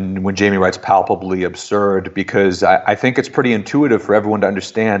 when Jamie writes palpably absurd, because I think it's pretty intuitive for everyone to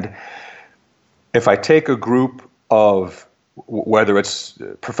understand. If I take a group of, whether it's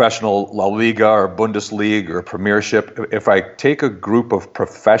professional La Liga or Bundesliga or Premiership, if I take a group of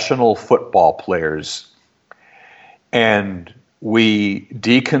professional football players and we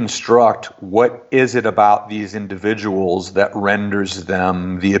deconstruct what is it about these individuals that renders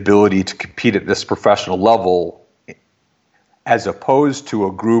them the ability to compete at this professional level, as opposed to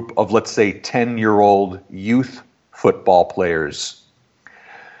a group of, let's say, 10-year-old youth football players.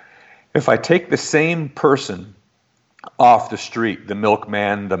 If I take the same person off the street, the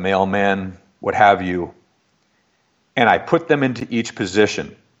milkman, the mailman, what have you, and I put them into each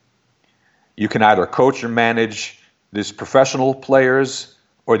position, you can either coach or manage these professional players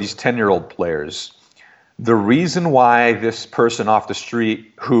or these 10-year-old players. The reason why this person off the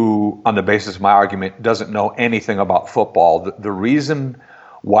street, who, on the basis of my argument, doesn't know anything about football, the reason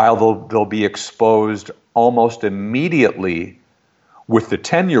why they'll be exposed almost immediately with the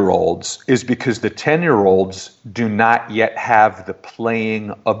 10-year-olds is because the 10-year-olds do not yet have the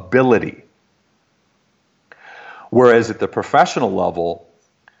playing ability. Whereas at the professional level,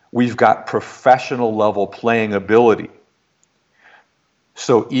 we've got professional level playing ability.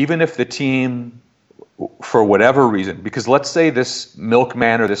 So even if the team, for whatever reason, because let's say this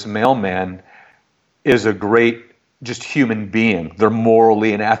milkman or this mailman is a great just human being. They're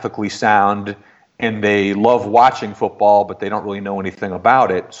morally and ethically sound, and they love watching football, but they don't really know anything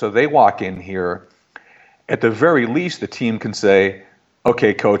about it. So they walk in here. At the very least, the team can say,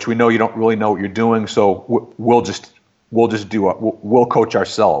 okay, coach, we know you don't really know what you're doing, so we'll coach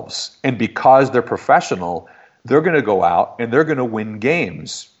ourselves. And because they're professional, they're going to go out and they're going to win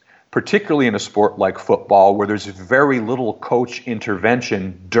games, particularly in a sport like football where there's very little coach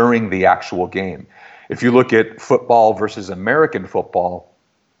intervention during the actual game. If you look at football versus American football,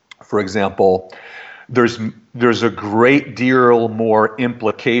 for example, there's a great deal more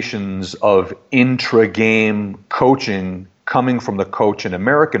implications of intra-game coaching coming from the coach in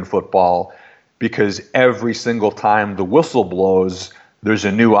American football, because every single time the whistle blows, there's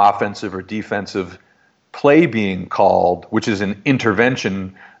a new offensive or defensive play being called, which is an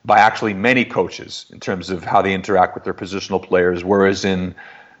intervention by actually many coaches in terms of how they interact with their positional players. Whereas in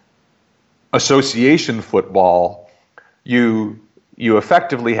association football, you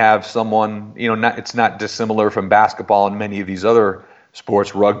effectively have someone, it's not dissimilar from basketball and many of these other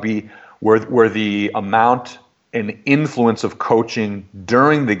sports, rugby, where the amount and influence of coaching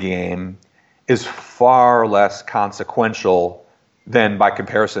during the game is far less consequential than, by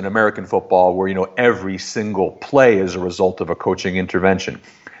comparison, American football, where every single play is a result of a coaching intervention.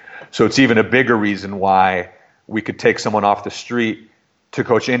 So it's even a bigger reason why we could take someone off the street to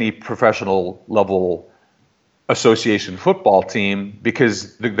coach any professional level association football team,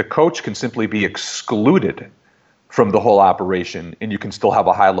 because the coach can simply be excluded from the whole operation and you can still have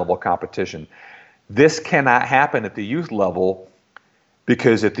a high level competition. This cannot happen at the youth level,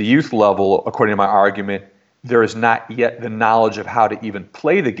 because at the youth level, according to my argument, there is not yet the knowledge of how to even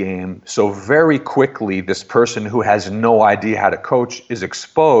play the game. So very quickly, this person who has no idea how to coach is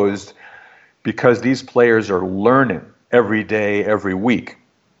exposed, because these players are learning every day, every week.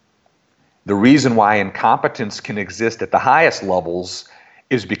 The reason why incompetence can exist at the highest levels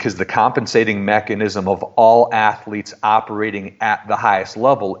is because the compensating mechanism of all athletes operating at the highest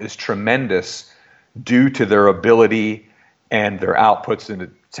level is tremendous due to their ability and their outputs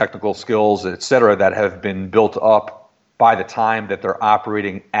and technical skills, et cetera, that have been built up by the time that they're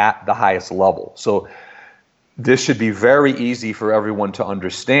operating at the highest level. So this should be very easy for everyone to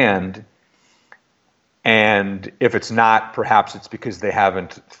understand. And if it's not, perhaps it's because they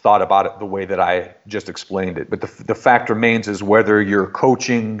haven't thought about it the way that I just explained it. But the fact remains is whether you're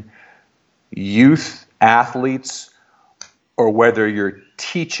coaching youth athletes or whether you're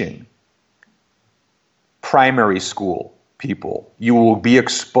teaching primary school people, you will be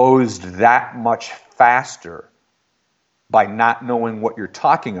exposed that much faster by not knowing what you're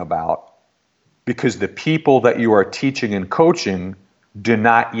talking about, because the people that you are teaching and coaching do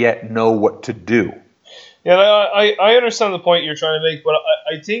not yet know what to do. Yeah, I understand the point you're trying to make, but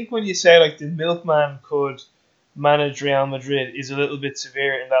I think when you say like the milkman could manage Real Madrid is a little bit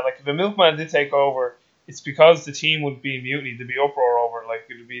severe in that, like, if a milkman did take over, it's because the team would be mutiny, there'd be uproar over it, like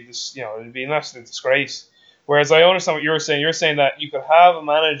it would be this, it'd be an absolute disgrace. Whereas I understand what you're saying. You're saying that you could have a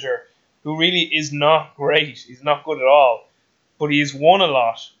manager who really is not great, he's not good at all, but he's won a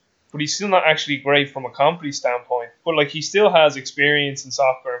lot, but he's still not actually great from a company standpoint. But like, he still has experience in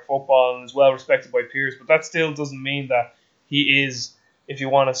soccer and football and is well respected by peers. But that still doesn't mean that he is, if you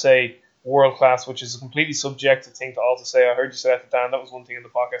want to say, world class, which is a completely subjective thing to also say. I heard you say that to Dan. That was one thing in the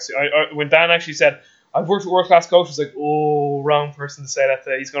podcast. When Dan actually said, I've worked with world class coaches, like, oh, wrong person to say that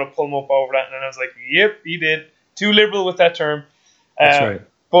to. He's going to pull him up over that. And then I was like, yep, he did. Too liberal with that term. That's right.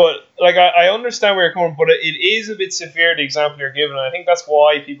 But like, I understand where you're coming, but it is a bit severe, the example you're giving, and I think that's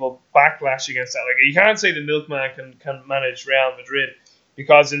why people backlash against that. Like, you can't say the milkman can manage Real Madrid,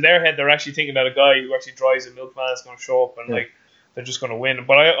 because in their head they're actually thinking that a guy who actually drives a milkman is going to show up and like they're just going to win.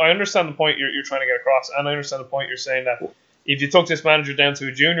 But I understand the point you're trying to get across, and I understand the point you're saying that if you took this manager down to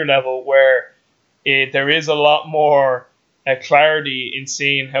a junior level where there is a lot more clarity in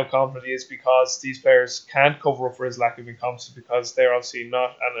seeing how confident he is, because these players can't cover up for his lack of incompetence because they're obviously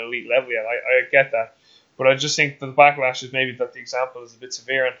not at an elite level yet. I get that. But I just think the backlash is maybe that the example is a bit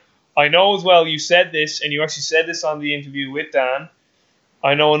severe. And I know as well, you said this, and you actually said this on the interview with Dan.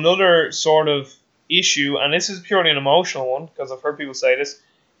 I know another sort of issue, and this is purely an emotional one, because I've heard people say this.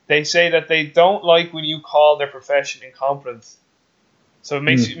 They say that they don't like when you call their profession incompetent. So it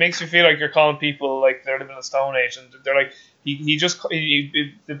makes you feel like you're calling people like they're living in the Stone Age, and they're like basically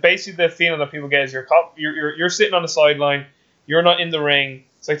the feeling that people get is you're sitting on the sideline, you're not in the ring.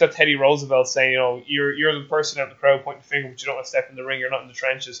 It's like that Teddy Roosevelt saying, you're the person out in the crowd pointing the finger, but you don't want to step in the ring. You're not in the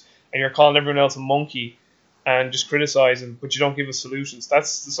trenches, and you're calling everyone else a monkey and just criticizing, but you don't give us solutions.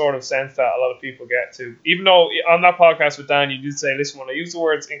 That's the sort of sense that a lot of people get to. Even though on that podcast with Dan, you did say, listen, when I use the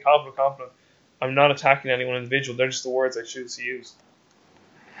words incompetent, confident, I'm not attacking any one individual. They're just the words I choose to use.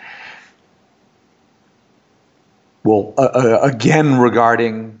 Well, again,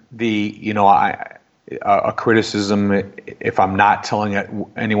 regarding the, a criticism, if I'm not telling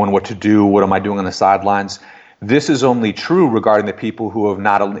anyone what to do, what am I doing on the sidelines? This is only true regarding the people who have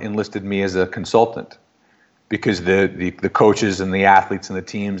not enlisted me as a consultant, because the coaches and the athletes and the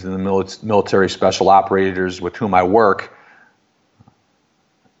teams and the military special operators with whom I work,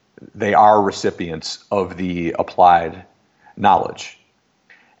 they are recipients of the applied knowledge.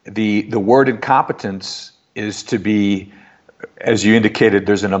 The word incompetence is to be, as you indicated,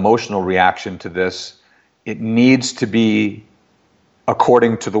 there's an emotional reaction to this. It needs to be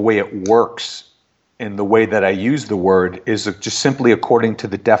according to the way it works, and the way that I use the word is just simply according to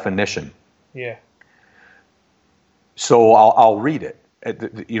the definition. Yeah. So I'll read it.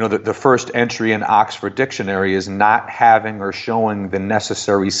 The first entry in Oxford Dictionary is not having or showing the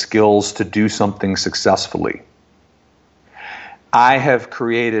necessary skills to do something successfully. I have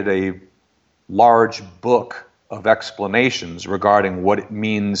created a large book of explanations regarding what it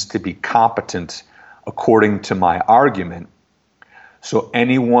means to be competent according to my argument. So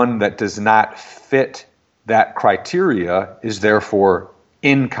anyone that does not fit that criteria is therefore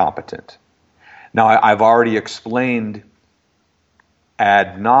incompetent. Now, I've already explained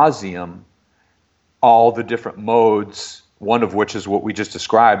ad nauseum all the different modes, one of which is what we just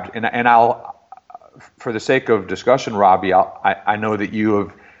described. And I'll, for the sake of discussion, Robbie, I know that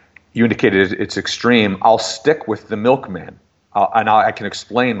you indicated it's extreme. I'll stick with the milkman. And I can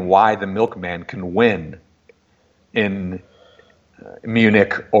explain why the milkman can win in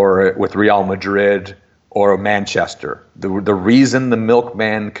Munich or with Real Madrid or Manchester. The reason the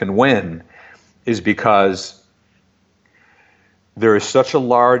milkman can win is because there is such a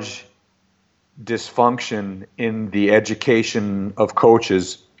large dysfunction in the education of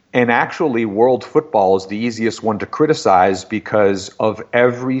coaches. And actually, world football is the easiest one to criticize because of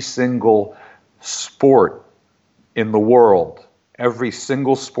every single sport in the world,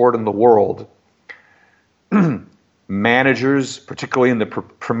 managers, particularly in the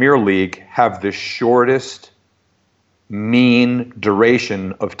Premier League, have the shortest mean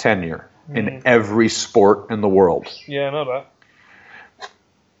duration of tenure in every sport in the world. Yeah, I know that.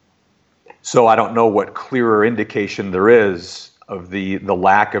 So I don't know what clearer indication there is of the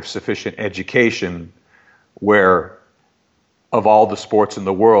lack of sufficient education, where of all the sports in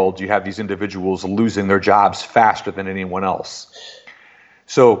the world, you have these individuals losing their jobs faster than anyone else.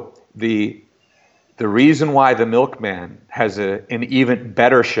 So the reason why the milkman has an even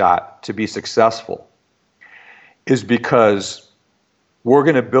better shot to be successful is because we're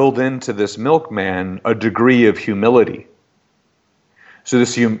going to build into this milkman a degree of humility. So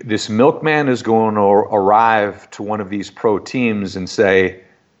this milkman is going to arrive to one of these pro teams and say,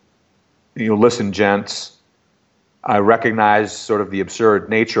 listen, gents, I recognize sort of the absurd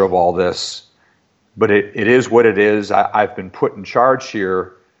nature of all this, but it is what it is. I've been put in charge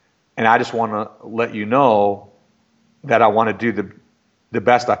here, and I just want to let you know that I want to do the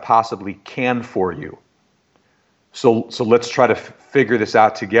best I possibly can for you. So let's try to figure this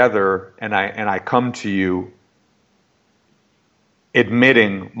out together, and I come to you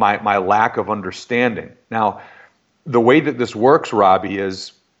admitting my lack of understanding. Now, the way that this works, Robbie,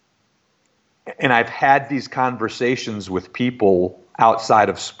 is, and I've had these conversations with people outside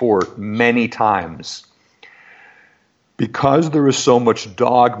of sport many times, because there is so much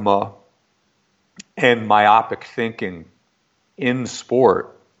dogma and myopic thinking in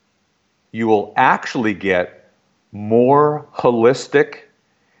sport, you will actually get more holistic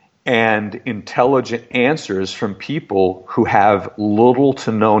and intelligent answers from people who have little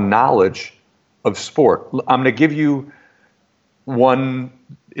to no knowledge of sport. I'm going to give you one.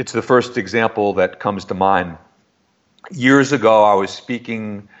 It's the first example that comes to mind. years ago, I was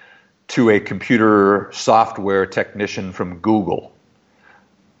speaking to a computer software technician from Google.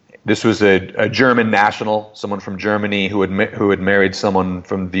 This was a German national, someone from Germany who had married someone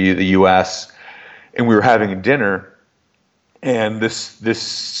from the U.S., and we were having dinner, and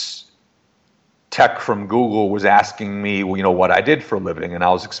this tech from Google was asking me, what I did for a living, and I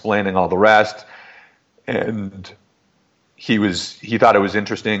was explaining all the rest, and he thought it was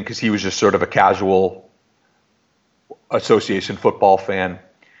interesting because he was just sort of a casual association football fan,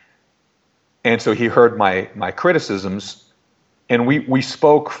 and so he heard my criticisms. And we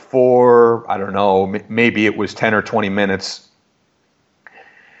spoke for, I don't know, maybe it was 10 or 20 minutes.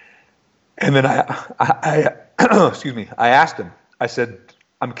 And then I excuse me, I asked him, I said,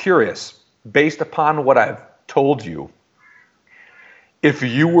 I'm curious, based upon what I've told you, if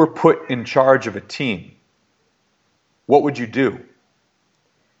you were put in charge of a team, what would you do?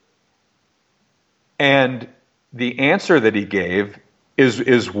 And the answer that he gave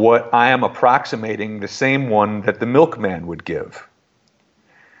is what I am approximating, the same one that the milkman would give.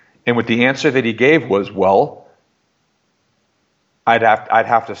 And what the answer that he gave was, well, I'd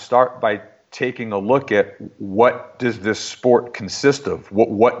have to start by taking a look at what does this sport consist of?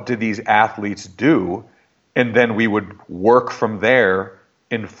 What do these athletes do? And then we would work from there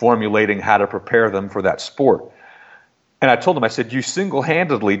in formulating how to prepare them for that sport. And I told him, I said, you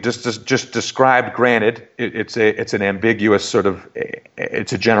single-handedly just described, granted, it's an ambiguous sort of,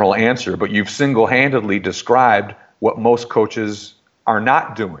 it's a general answer, but you've single-handedly described what most coaches are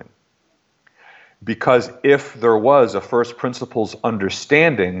not doing. Because if there was a first principles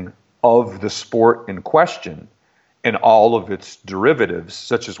understanding of the sport in question and all of its derivatives,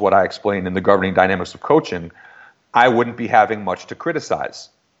 such as what I explained in the governing dynamics of coaching, I wouldn't be having much to criticize.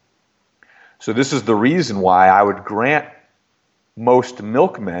 So this is the reason why I would grant most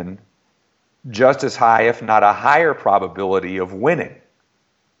milkmen just as high, if not a higher probability of winning.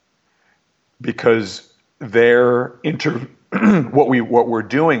 Because what we're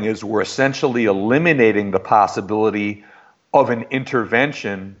doing is we're essentially eliminating the possibility of an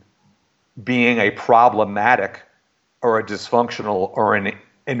intervention being a problematic or a dysfunctional or an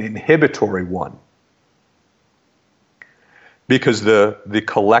inhibitory one. Because the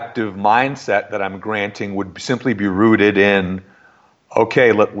collective mindset that I'm granting would simply be rooted in,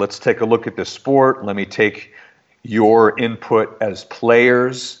 okay, let's take a look at the sport. Let me take your input as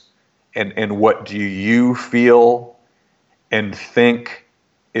players and what do you feel and think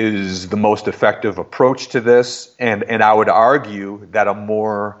is the most effective approach to this. And I would argue that a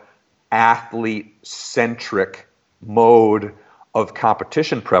more athlete-centric mode of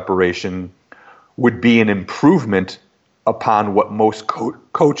competition preparation would be an improvement upon what most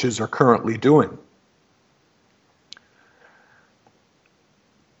coaches are currently doing.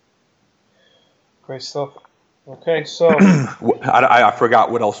 Great stuff. Okay, so I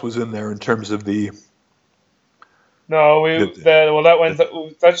forgot what else was in there in terms of the. No,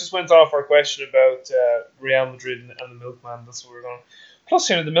 that just went off our question about Real Madrid and the milkman. That's what we're going. Plus,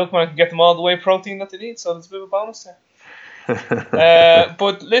 the milkman can get them all the whey protein that they need, so there's a bit of a bonus there.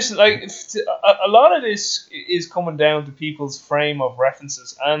 But listen, a lot of this is coming down to people's frame of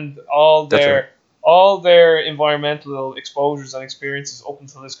references and all their environmental exposures and experiences up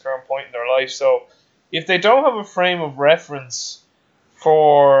until this current point in their life. So, if they don't have a frame of reference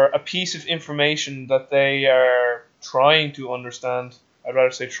for a piece of information that they are trying to understand, I'd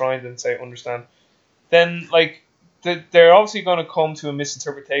rather say trying than say understand, then they're obviously going to come to a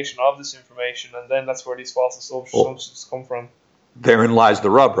misinterpretation of this information, and then that's where these false assumptions come from. Therein lies the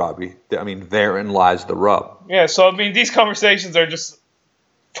rub, Robbie. I mean, therein lies the rub. Yeah, so I mean, these conversations are just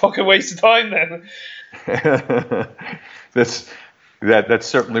fucking waste of time then. That's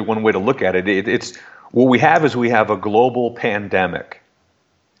certainly one way to look at it. It's what we have is we have a global pandemic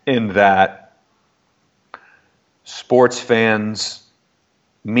in that sports fans,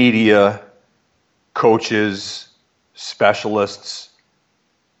 media, coaches, specialists,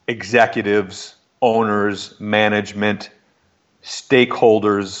 executives, owners, management,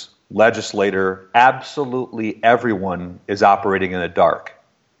 stakeholders, legislator, absolutely everyone is operating in the dark.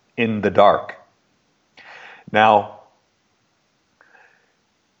 Now,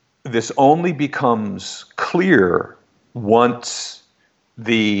 this only becomes clear once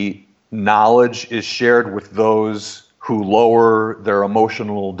the knowledge is shared with those who lower their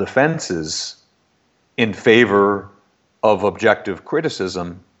emotional defenses in favor of objective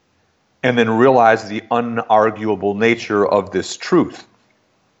criticism and then realize the unarguable nature of this truth.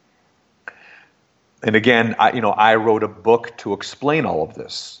 And again, I wrote a book to explain all of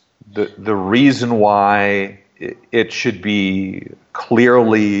this. The reason why it should be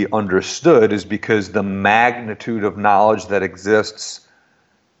clearly understood is because the magnitude of knowledge that exists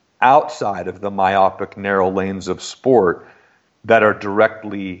outside of the myopic narrow lanes of sport that are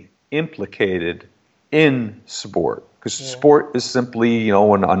directly implicated in sport. Because sport is simply,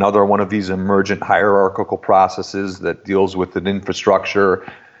 another one of these emergent hierarchical processes that deals with an infrastructure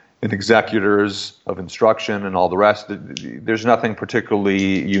and executors of instruction and all the rest. There's nothing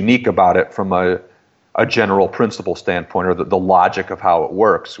particularly unique about it from a general principle standpoint or the logic of how it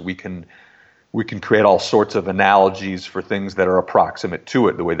works. We can create all sorts of analogies for things that are approximate to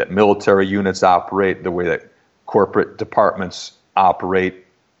it, the way that military units operate, the way that corporate departments operate.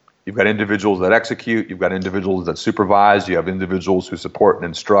 You've got individuals that execute, you've got individuals that supervise, you have individuals who support and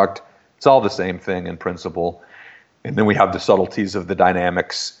instruct. It's all the same thing in principle. And then we have the subtleties of the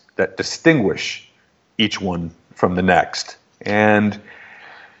dynamics that distinguish each one from the next. And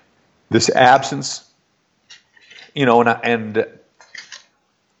this absence, and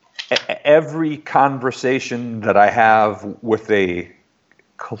every conversation that I have with a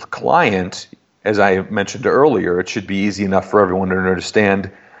client, as I mentioned earlier, it should be easy enough for everyone to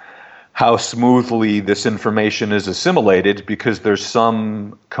understand how smoothly this information is assimilated because there's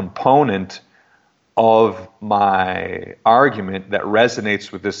some component of my argument that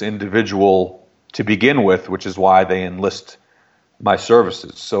resonates with this individual to begin with, which is why they enlist my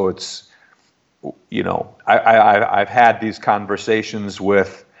services. So it's, I've had these conversations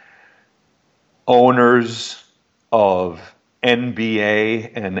with owners of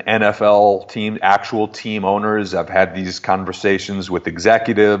NBA and NFL team, actual team owners. I've had these conversations with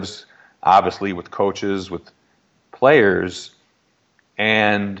executives, obviously with coaches, with players,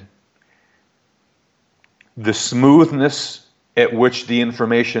 and the smoothness at which the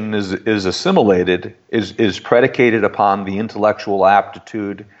information is assimilated is predicated upon the intellectual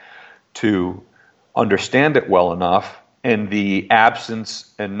aptitude to understand it well enough and the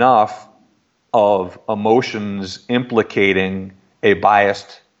absence enough of emotions implicating a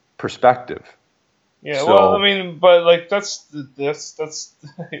biased perspective. Yeah, well, but that's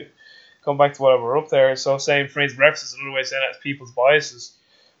come back to whatever up there. So saying frames of reference is another way of saying that is people's biases.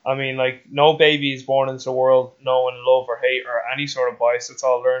 No baby is born into the world knowing love or hate or any sort of bias. It's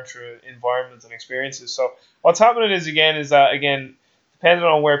all learned through environment and experiences. So what's happening is, depending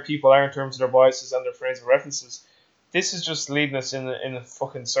on where people are in terms of their biases and their frames of references, this is just leading us in the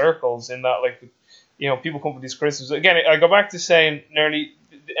fucking circles in that, people come with these criticisms. Again, I go back to saying nearly,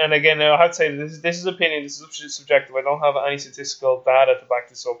 and again, I have to say this is opinion, this is subjective. I don't have any statistical data to back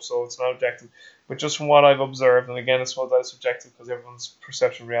this up, so it's not objective. But just from what I've observed, and again, it's that is subjective because everyone's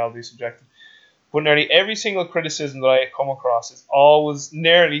perception of reality is subjective. But nearly every single criticism that I come across is always,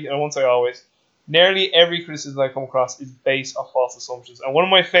 nearly every criticism that I come across is based on false assumptions. And one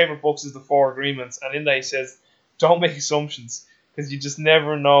of my favorite books is The Four Agreements, and in that he says, don't make assumptions because you just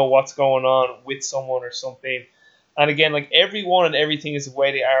never know what's going on with someone or something. And again, everyone and everything is the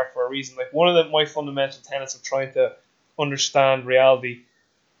way they are for a reason. One of my fundamental tenets of trying to understand reality,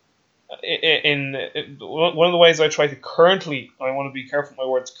 one of the ways I try to currently, I want to be careful with my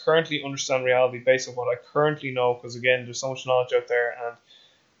words, currently understand reality based on what I currently know, because again, there's so much knowledge out there, and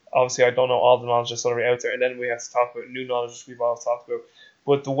obviously I don't know all the knowledge that's already out there, and then we have to talk about new knowledge which we've all talked about.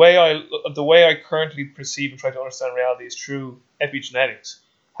 But the way I currently perceive and try to understand reality is through epigenetics.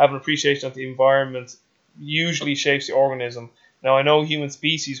 Have an appreciation of the environment usually shapes the organism. Now I know human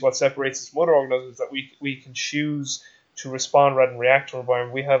species, what separates us from other organisms is that we can choose to respond rather than react to our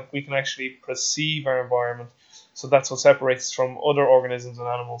environment. We can actually perceive our environment. So that's what separates us from other organisms and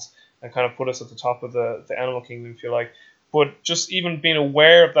animals and kind of put us at the top of the animal kingdom, if you like. But just even being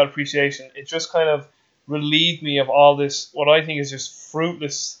aware of that appreciation, it just kind of relieved me of all this, what I think is just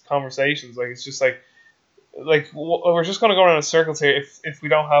fruitless conversations. It's just we're just going to go around in circles here if we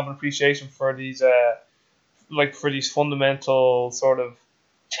don't have an appreciation for these for these fundamental sort of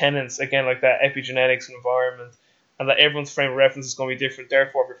tenets, again, like that epigenetics and environment, and that everyone's frame of reference is going to be different.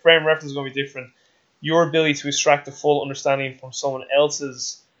 Therefore, if your frame of reference is going to be different, your ability to extract the full understanding from someone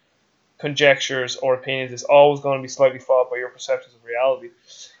else's conjectures or opinions is always going to be slightly flawed by your perceptions of reality.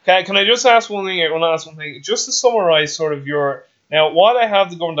 Can I just ask one thing here? Well, not ask one thing. Just to summarize sort of now, while I have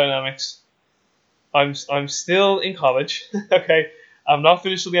the government dynamics, I'm still in college, okay? I'm not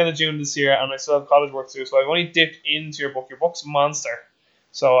finished till the end of June this year, and I still have college work to do, so I've only dipped into your book. Your book's a monster.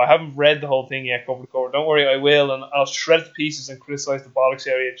 So I haven't read the whole thing yet, cover to cover. Don't worry, I will, and I'll shred it to pieces and criticize the bollocks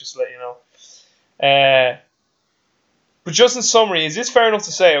area, just to let you know. But just in summary, is this fair enough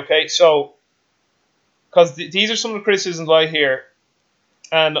to say, okay? So, because these are some of the criticisms I hear,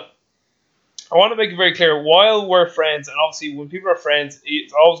 and I want to make it very clear, while we're friends, and obviously when people are friends,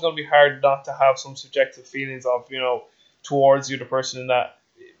 it's always going to be hard not to have some subjective feelings of, towards the other person, in that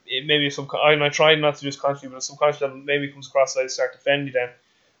it maybe I try not to just consciously, but subconsciously that maybe comes across that I start to offend you then.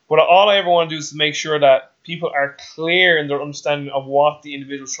 But all I ever want to do is to make sure that people are clear in their understanding of what the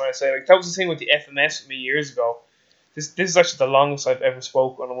individual's trying to say. Like, that was the thing with the FMS with me years ago. This is actually the longest I've ever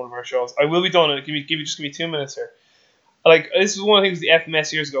spoken on one of our shows. I will be done. Give me 2 minutes here. Like, this is one of the things with the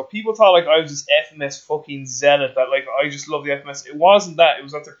FMS years ago. People thought like I was this FMS fucking zealot, that like I just love the FMS. It wasn't that. It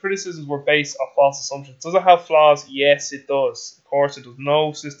was that the criticisms were based on false assumptions. Does it have flaws? Yes, it does. Of course it does.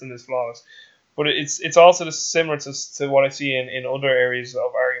 No system is flawless. But it's also similar to what I see in other areas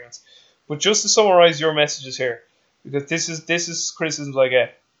of arguments. But just to summarize your messages here, because this is criticisms I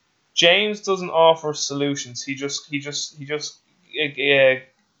get. James doesn't offer solutions. He just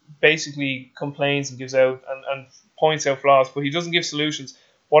basically complains and gives out and points out flaws, but he doesn't give solutions.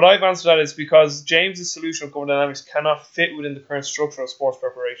 What I've answered that is because James's solution of government dynamics cannot fit within the current structure of sports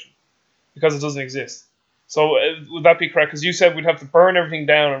preparation, because it doesn't exist. So would that be correct? Because you said we'd have to burn everything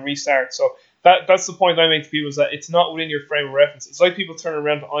down and restart. So that's the point I make to people, is that it's not within your frame of reference. It's like people turn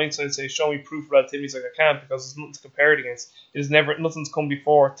around to Einstein and say, show me proof of relativity. He's like, I can't, because there's nothing to compare it against. Nothing's come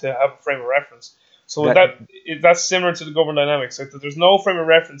before to have a frame of reference. So that's similar to the government dynamics. Like, that there's no frame of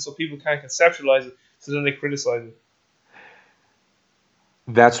reference, so people can't conceptualize it, so then they criticize it.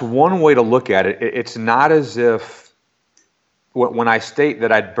 That's one way to look at it. It's not as if, when I state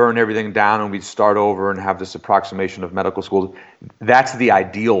that I'd burn everything down and we'd start over and have this approximation of medical schools, that's the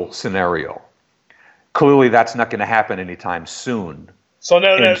ideal scenario. Clearly, that's not going to happen anytime soon. So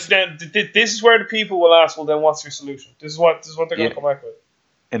now this is where the people will ask, well, then what's your solution? This is what they're going to come back with.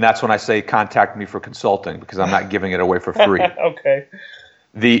 And that's when I say contact me for consulting, because I'm not giving it away for free. Okay.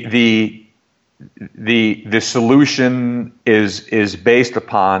 The solution is based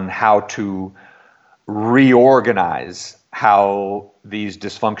upon how to reorganize how these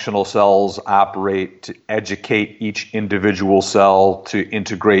dysfunctional cells operate, to educate each individual cell, to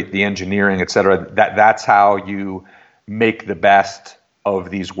integrate the engineering, et cetera. That's how you make the best of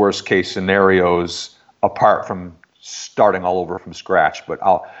these worst case scenarios, apart from starting all over from scratch. But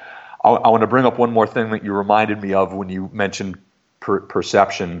I want to bring up one more thing that you reminded me of when you mentioned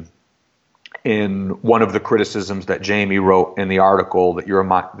perception. In one of the criticisms that Jamie wrote in the article that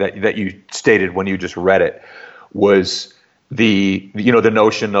you stated when you just read it, was the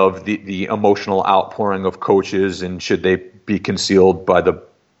notion of the emotional outpouring of coaches, and should they be concealed by the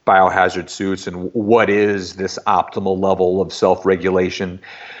biohazard suits, and what is this optimal level of self-regulation.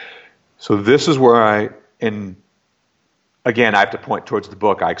 So this is where again, I have to point towards the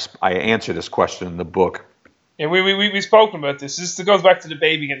book. I answer this question in the book. Yeah, we've spoken about this. This goes back to the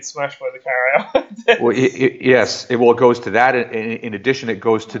baby getting smashed by the car. Well, yes. It goes to that. In addition, it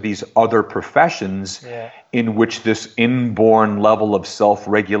goes to these other professions in which this inborn level of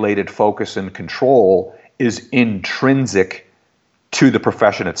self-regulated focus and control is intrinsic to the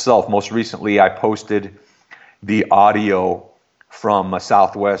profession itself. Most recently, I posted the audio from a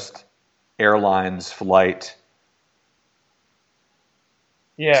Southwest Airlines flight.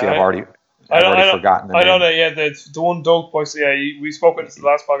 Yeah, see, I've already forgotten the name. I know that. Yeah, the one Doug posted. Yeah, we spoke about this in the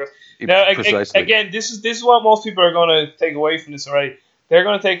last podcast. Now, precisely. Again, this is what most people are going to take away from this already. They're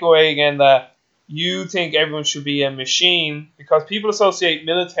going to take away again that you think everyone should be a machine, because people associate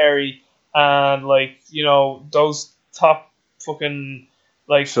military and those top fucking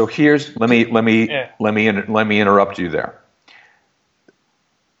like. So here's let me interrupt you there.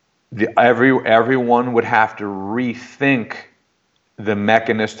 Everyone would have to rethink the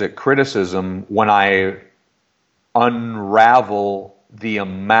mechanistic criticism when I unravel the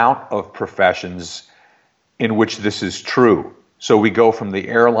amount of professions in which this is true. So we go from the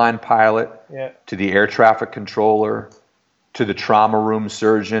airline pilot to the air traffic controller, to the trauma room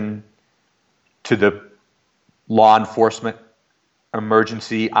surgeon, to the law enforcement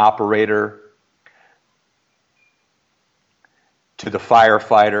emergency operator, to the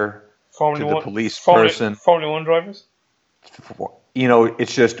firefighter, to the police person. Formula One drivers?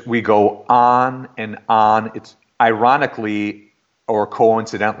 It's just, we go on and on. It's ironically, or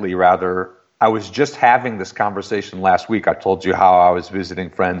coincidentally rather, I was just having this conversation last week. I told you how I was visiting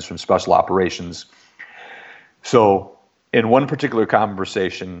friends from special operations. So in one particular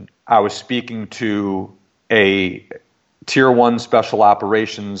conversation, I was speaking to a Tier 1 special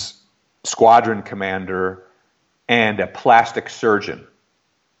operations squadron commander and a plastic surgeon.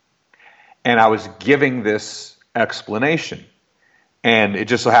 And I was giving this explanation. And it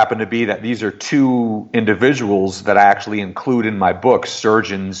just so happened to be that these are two individuals that I actually include in my book,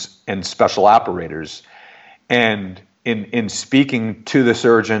 surgeons and special operators. And in speaking to the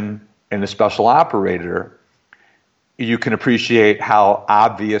surgeon and the special operator, you can appreciate how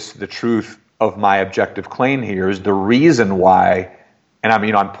obvious the truth of my objective claim here is. The reason why, and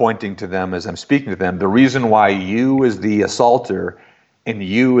I'm pointing to them as I'm speaking to them, the reason why you as the assaulter and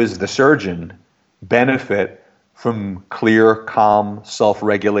you as the surgeon benefit from clear, calm,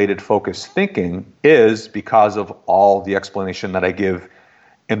 self-regulated, focused thinking is because of all the explanation that I give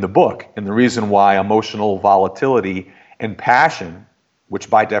in the book. And the reason why emotional volatility and passion, which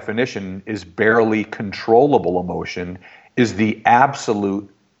by definition is barely controllable emotion, is the absolute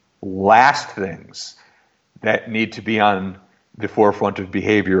last things that need to be on the forefront of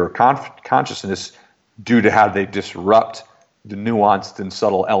behavior or consciousness, due to how they disrupt the nuanced and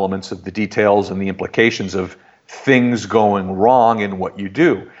subtle elements of the details and the implications of things going wrong in what you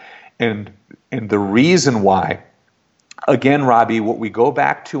do. And the reason why, again, Robbie, what we go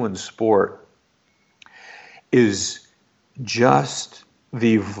back to in sport is just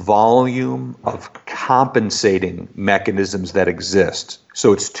the volume of compensating mechanisms that exist.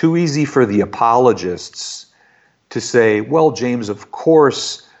 So it's too easy for the apologists to say, well, James, of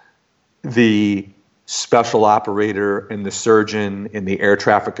course, the special operator and the surgeon and the air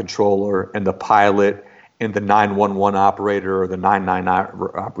traffic controller and the pilot and the 911 operator or the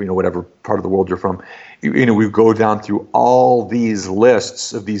 999, whatever part of the world you're from, we go down through all these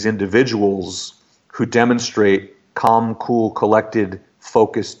lists of these individuals who demonstrate calm, cool, collected,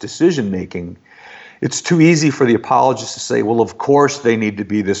 focused decision making. It's too easy for the apologists to say, well, of course they need to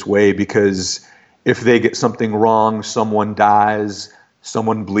be this way, because if they get something wrong, someone dies,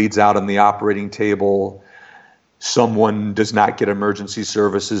 someone bleeds out on the operating table, someone does not get emergency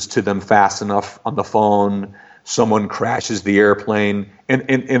services to them fast enough on the phone, someone crashes the airplane, and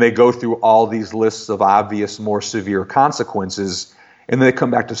they go through all these lists of obvious, more severe consequences, and then they come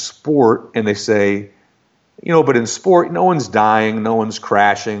back to sport and they say, but in sport, no one's dying, no one's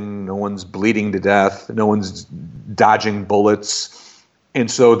crashing, no one's bleeding to death, no one's dodging bullets.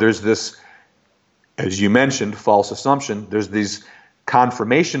 And so there's this, as you mentioned, false assumption. There's these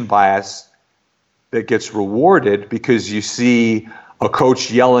confirmation bias that gets rewarded because you see a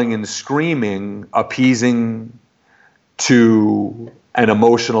coach yelling and screaming, appeasing to an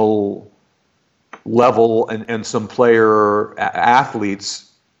emotional level, and some player athletes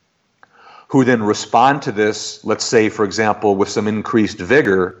who then respond to this, let's say, for example, with some increased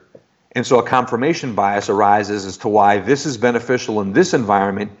vigor. And so a confirmation bias arises as to why this is beneficial in this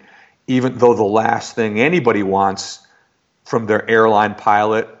environment, even though the last thing anybody wants from their airline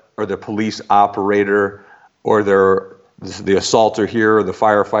pilot or their police operator or the assaulter here or the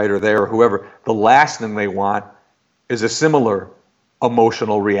firefighter there or whoever, the last thing they want is a similar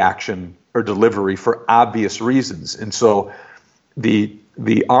emotional reaction or delivery for obvious reasons. And so the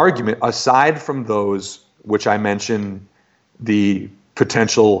argument, aside from those which I mentioned, the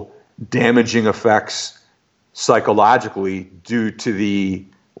potential damaging effects psychologically due to the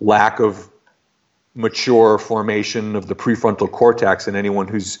lack of mature formation of the prefrontal cortex in anyone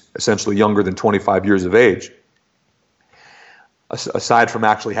who's essentially younger than 25 years of age, aside from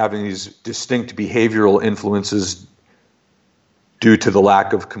actually having these distinct behavioral influences due to the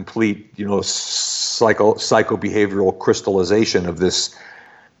lack of complete, psychobehavioral crystallization of this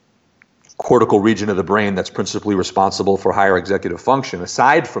cortical region of the brain that's principally responsible for higher executive function.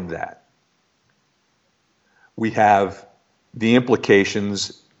 Aside from that, we have the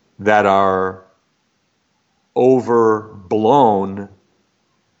implications that are overblown,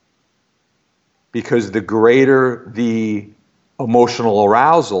 because the greater the emotional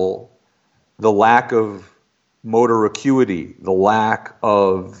arousal, the lack of motor acuity, the lack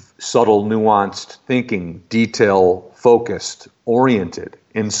of subtle, nuanced thinking, detail-focused, oriented.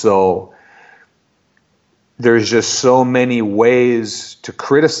 And so there's just so many ways to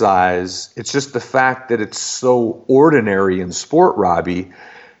criticize. It's just the fact that it's so ordinary in sport, Robbie,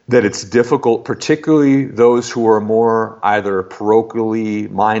 that it's difficult, particularly those who are more either parochially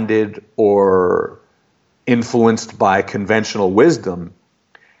minded or influenced by conventional wisdom.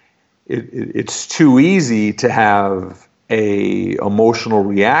 It's too easy to have a emotional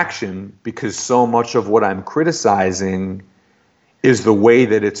reaction because so much of what I'm criticizing is the way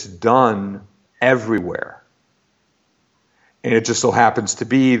that it's done everywhere. And it just so happens to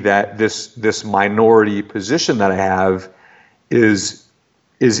be that this minority position that I have is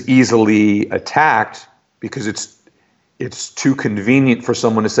easily attacked because it's too convenient for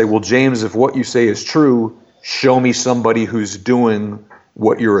someone to say, well, James, if what you say is true, show me somebody who's doing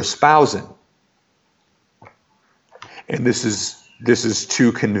what you're espousing. And this is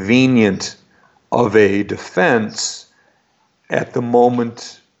too convenient of a defense at the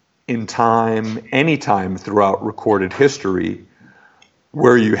moment in time, anytime throughout recorded history,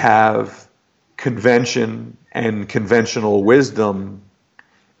 where you have convention and conventional wisdom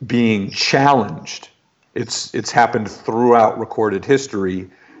being challenged. It's happened throughout recorded history.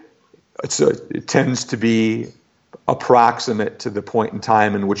 It tends to be approximate to the point in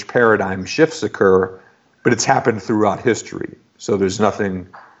time in which paradigm shifts occur, but it's happened throughout history. So there's nothing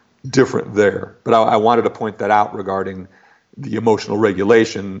different there. But I wanted to point that out regarding the emotional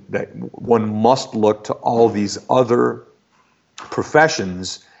regulation, that one must look to all these other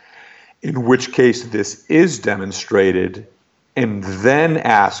professions in which case this is demonstrated, and then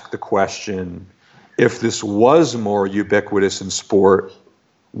ask the question, if this was more ubiquitous in sport,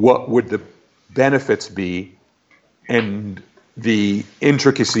 what would the benefits be? And the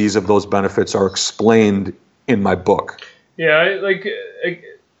intricacies of those benefits are explained in my book. Yeah,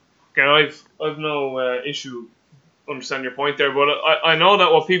 I've no issue understanding your point there, but I know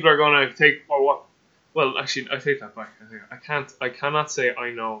that what people are going to take, or what. Well, actually, I take that back. I cannot say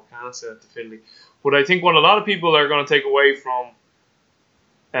I know. I cannot say that definitively. But I think what a lot of people are going to take away from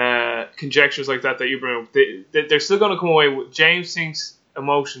conjectures like that you bring up, they're still going to come away with James thinks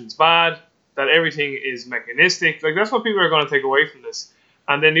emotion's bad, that everything is mechanistic. Like, that's what people are going to take away from this.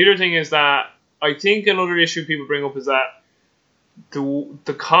 And then the other thing is that I think another issue people bring up is that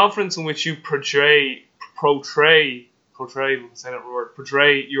the confidence in which you portray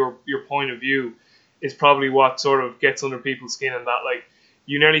your point of view is probably what sort of gets under people's skin, and that, like,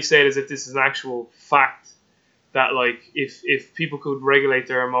 you nearly say it as if this is an actual fact, that, like, if people could regulate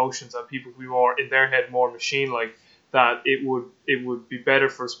their emotions and people could be more, in their head, more machine-like, that it would be better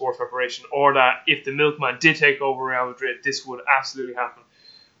for sport preparation, or that if the milkman did take over Real Madrid, this would absolutely happen.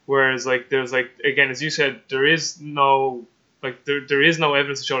 Whereas, like, there's, like, again, as you said, there is no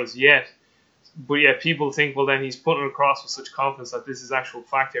evidence to show this yet. But yeah, people think, well, then he's putting it across with such confidence that this is actual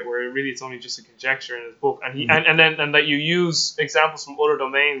fact yet, where really it's only just a conjecture in his book, and and that you use examples from other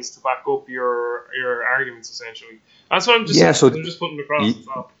domains to back up your arguments. Essentially, that's what I'm just saying. I'm just putting it across. As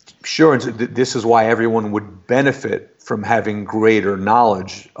well. Sure, and so this is why everyone would benefit from having greater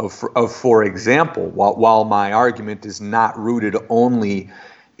knowledge of for example, while my argument is not rooted only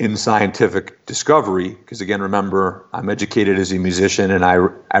in scientific discovery, because again, remember, I'm educated as a musician, and I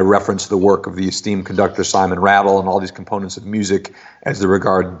reference the work of the esteemed conductor Simon Rattle and all these components of music as they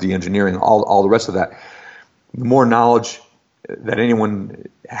regard the engineering, all the rest of that. The more knowledge that anyone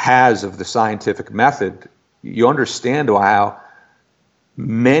has of the scientific method, you understand how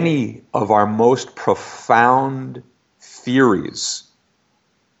many of our most profound theories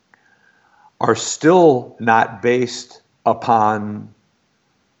are still not based upon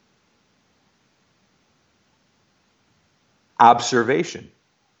observation.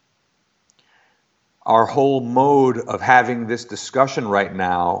 Our whole mode of having this discussion right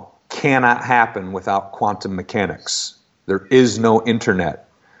now cannot happen without quantum mechanics. There is no internet.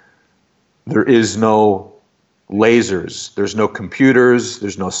 There is no lasers. There's no computers.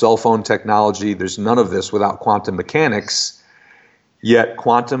 There's no cell phone technology. There's none of this without quantum mechanics. Yet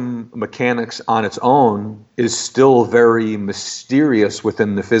quantum mechanics on its own is still very mysterious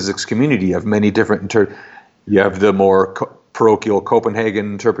within the physics community. You have many different you have the more parochial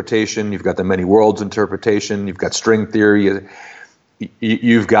Copenhagen interpretation, you've got the many worlds interpretation, you've got string theory,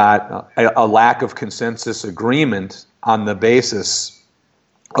 you've got a lack of consensus agreement on the basis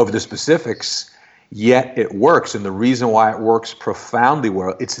of the specifics, yet it works. And the reason why it works profoundly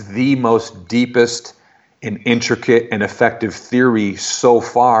well, it's the most deepest and intricate and effective theory so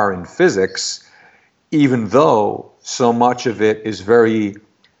far in physics, even though so much of it is very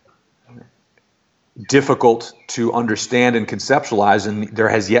difficult to understand and conceptualize, and there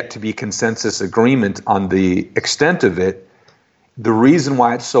has yet to be consensus agreement on the extent of it. The reason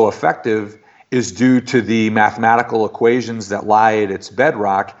why it's so effective is due to the mathematical equations that lie at its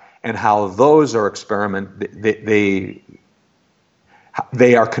bedrock, and how those are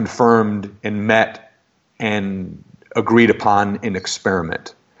they are confirmed and met and agreed upon in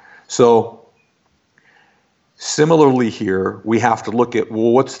experiment. So similarly here, we have to look at,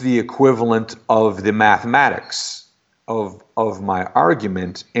 well, what's the equivalent of the mathematics of my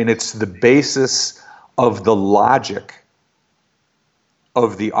argument? And it's the basis of the logic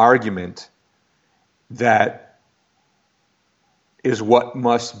of the argument that is what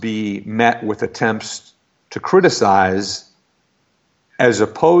must be met with attempts to criticize, as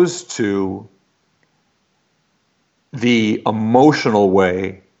opposed to the emotional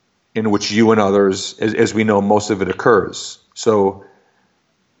way in which you and others, as we know, most of it occurs. So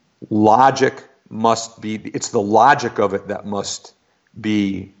logic must be, it's the logic of it that must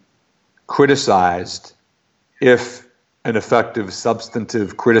be criticized if an effective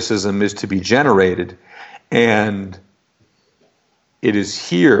substantive criticism is to be generated. And it is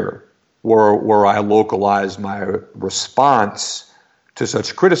here where I localize my response to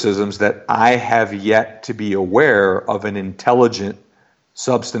such criticisms, that I have yet to be aware of an intelligent,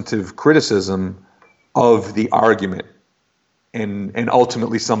 substantive criticism of the argument. And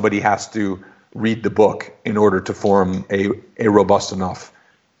ultimately somebody has to read the book in order to form a robust enough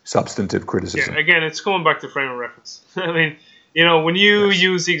substantive criticism. Yeah, again, it's going back to frame of reference. I mean, when you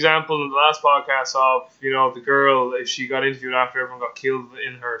use the example in the last podcast of, the girl, if she got interviewed after everyone got killed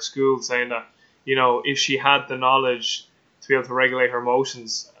in her school, saying that, if she had the knowledge to be able to regulate her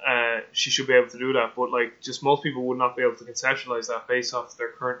emotions, she should be able to do that. But, just most people would not be able to conceptualize that based off their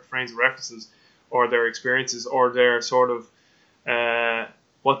current frames of references or their experiences or their sort of,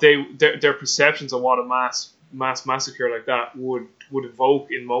 their perceptions of what a mass massacre like that would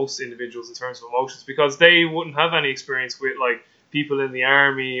evoke in most individuals in terms of emotions, because they wouldn't have any experience with people in the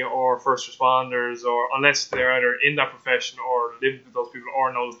army or first responders, or unless they're either in that profession or lived with those people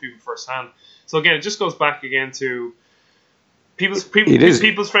or know those people firsthand. So again, it just goes back again to people's frame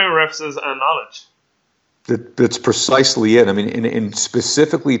of references and knowledge. That's precisely it. I mean, and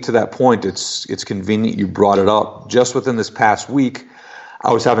specifically to that point, it's convenient you brought it up. Just within this past week,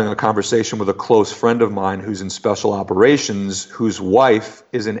 I was having a conversation with a close friend of mine who's in special operations, whose wife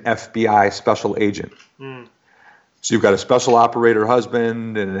is an FBI special agent. Mm. So you've got a special operator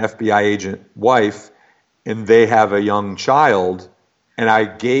husband and an FBI agent wife, and they have a young child. And I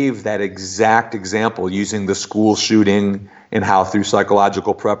gave that exact example using the school shooting and how through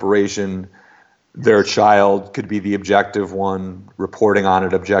psychological preparation, their child could be the objective one, reporting on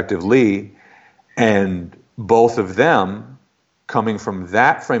it objectively. And both of them, coming from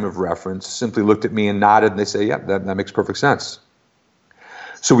that frame of reference, simply looked at me and nodded, and they say, yeah, that makes perfect sense.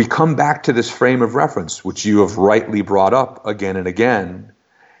 So we come back to this frame of reference, which you have rightly brought up again and again.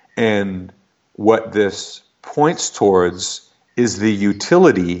 And what this points towards is the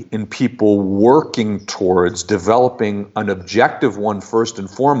utility in people working towards developing an objective one first and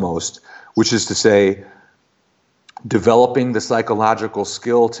foremost, which is to say, developing the psychological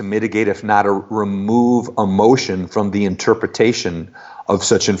skill to mitigate, if not remove, emotion from the interpretation of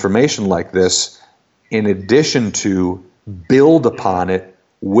such information like this, in addition to build upon it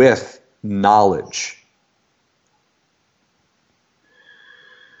with knowledge.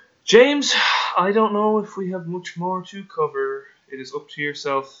 James, I don't know if we have much more to cover. It is up to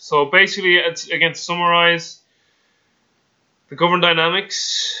yourself. So basically, again, to summarize, the government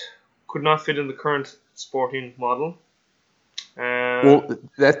dynamics could not fit in the current sporting model. Well,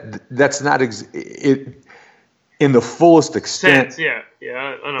 that's not in the fullest extent. I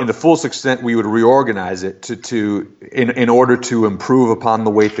know. In the fullest extent, we would reorganize it in order to improve upon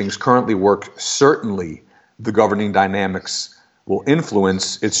the way things currently work. Certainly, the governing dynamics will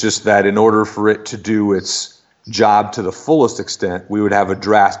influence. It's just that in order for it to do its job to the fullest extent, we would have a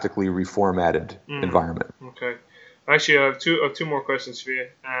drastically reformatted environment. Okay. Actually, I have two more questions for you.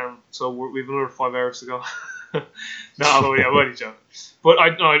 So we've another 5 hours to go. No, yeah, I'm only joking. But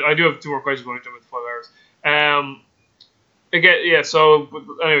I do have 2 more questions when we jump into 5 hours. Again, yeah. So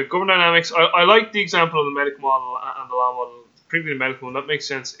anyway, government dynamics. I like the example of the medical model and the law model, particularly the medical one. That makes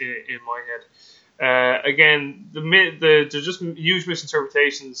sense in my head. Again, there's just huge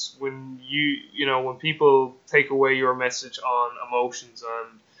misinterpretations when when people take away your message on emotions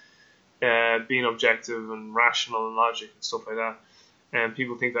and being objective and rational and logic and stuff like that. And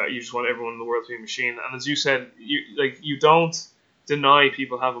people think that you just want everyone in the world to be a machine. And as you said, you don't deny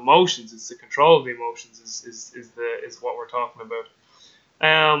people have emotions. It's the control of the emotions is what we're talking about.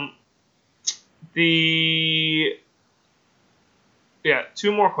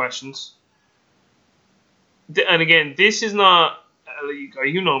 2 more questions. And again, this is not.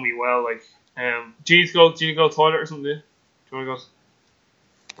 You know me well. Do you need to go? Do you need to go to the toilet or something? Do you want to go?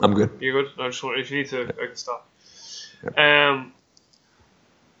 I'm good. You're good. I just want. If you need to, I can stop. Yep.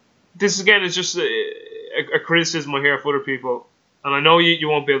 This again is just a criticism I hear of other people, and I know you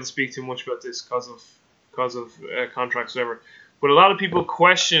won't be able to speak too much about this because of contracts, or whatever. But a lot of people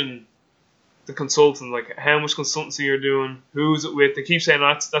question the consultant, like how much consultancy you're doing, who's it with. They keep saying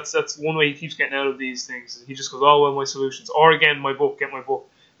that's one way he keeps getting out of these things. He just goes, oh well, my solutions, or again, my book, get my book.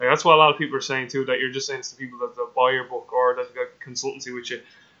 That's what a lot of people are saying too. That you're just saying to people that they'll buy your book or that they've got consultancy with you,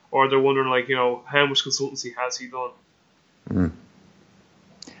 or they're wondering how much consultancy has he done. Mm.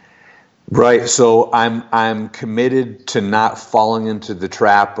 Right. So I'm committed to not falling into the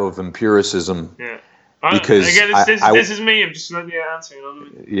trap of empiricism. Yeah. Because again, this is me. I'm just letting you answer. You know what I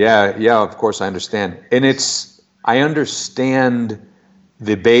mean? Yeah. Of course, I understand, and I understand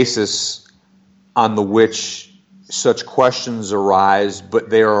the basis on the which such questions arise, but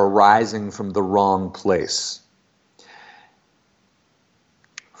they are arising from the wrong place.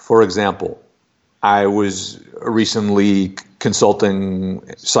 For example, I was recently consulting,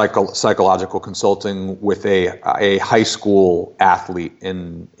 psychological consulting with a high school athlete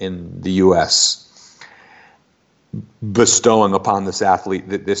in the U.S., bestowing upon this athlete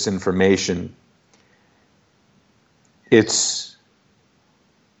this information. It's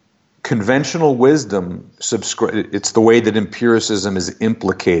conventional wisdom. It's the way that empiricism is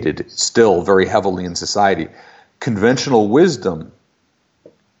implicated still very heavily in society. Conventional wisdom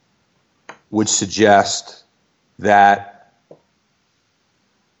would suggest that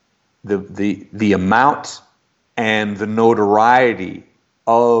the amount and the notoriety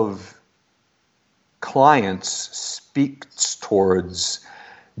of clients speaks towards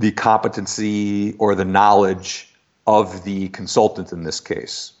the competency or the knowledge of the consultant in this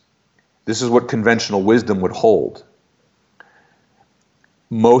case. This is what conventional wisdom would hold.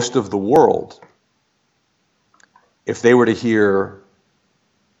 Most of the world, if they were to hear,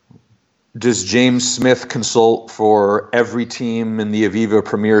 does James Smith consult for every team in the Aviva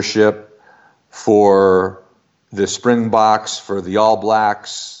Premiership, for the Springboks, for the All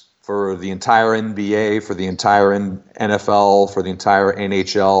Blacks, for the entire NBA, for the entire NFL, for the entire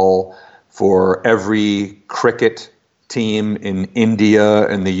NHL, for every cricket team in India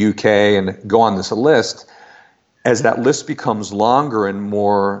and the UK, and go on this list. As that list becomes longer and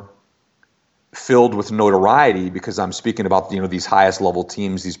more filled with notoriety, because I'm speaking about these highest level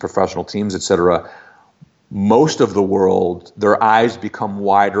teams, these professional teams, etc., most of the world, their eyes become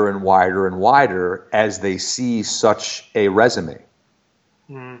wider and wider and wider as they see such a resume.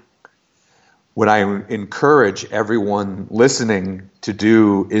 Mm. What I encourage everyone listening to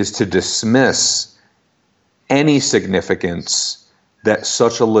do is to dismiss any significance that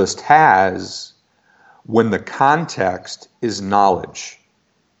such a list has when the context is knowledge.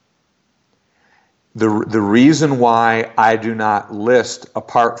 The reason why I do not list,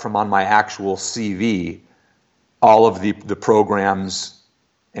 apart from on my actual CV, all of the programs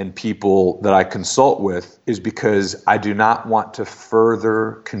and people that I consult with is because I do not want to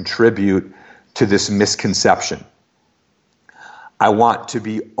further contribute to this misconception. I want to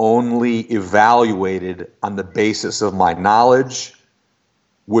be only evaluated on the basis of my knowledge,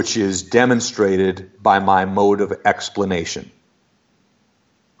 which is demonstrated by my mode of explanation.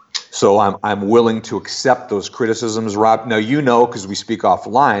 So I'm willing to accept those criticisms, Rob. Now, because we speak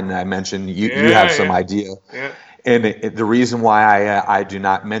offline, I mentioned you have some idea. Yeah. And the reason why I do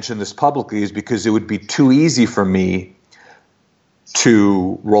not mention this publicly is because it would be too easy for me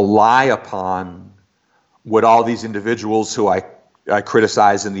to rely upon what all these individuals who I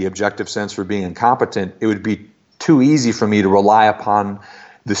criticize in the objective sense for being incompetent. It would be too easy for me to rely upon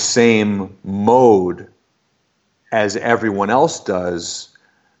the same mode as everyone else does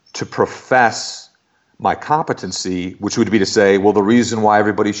to profess my competency, which would be to say, well, the reason why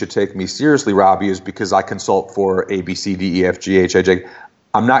everybody should take me seriously, Robbie, is because I consult for A, B, C, D, E, F, G, H, I, J.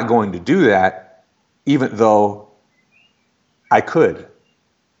 I'm not going to do that, even though I could,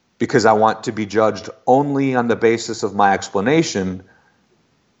 because I want to be judged only on the basis of my explanation,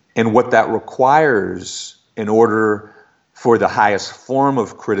 and what that requires in order for the highest form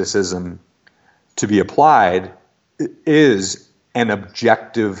of criticism to be applied is an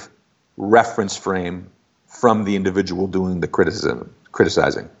objective reference frame from the individual doing the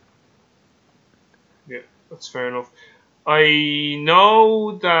criticizing. Yeah, that's fair enough. I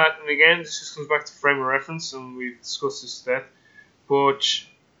know that, and again, this just comes back to frame of reference, and we've discussed this to death, but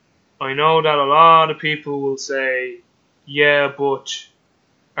I know that a lot of people will say, yeah, but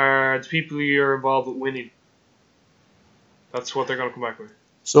are the people you're involved with winning? That's what they're going to come back with.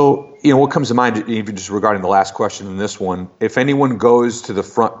 So, what comes to mind, even just regarding the last question in this one, if anyone goes to the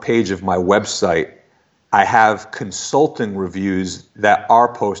front page of my website, I have consulting reviews that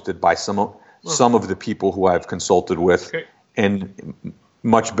are posted by some of the people who I've consulted with, okay. And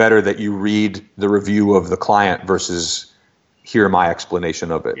much better that you read the review of the client versus hear my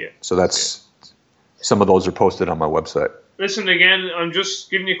explanation of it. Yeah. So that's some of those are posted on my website. Listen, again, I'm just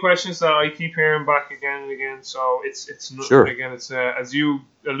giving you questions that I keep hearing back again and again. So it's sure. Again, it's as you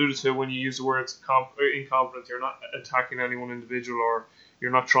alluded to when you use the words incompetent, you're not attacking any one individual, or you're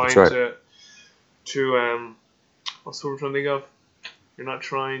not trying to what's the word I'm trying to think of? You're not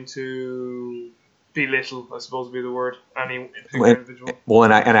trying to belittle, I suppose would be the word, any particular individual.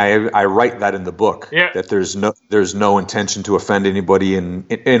 Well, and I write that in the book, yeah. That there's no intention to offend anybody,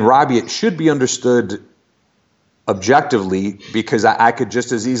 and Robbie, it should be understood objectively, because I could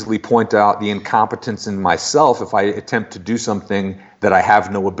just as easily point out the incompetence in myself if I attempt to do something that I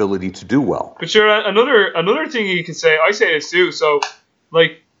have no ability to do well. But sure, another thing you can say, I say this too. So,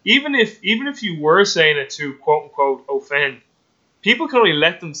 like, even if you were saying it to quote unquote offend, people can only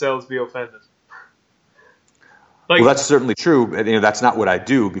let themselves be offended. Like, well, that's certainly true. That's not what I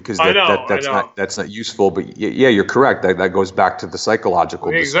do, because that's not useful. But yeah, you're correct. That goes back to the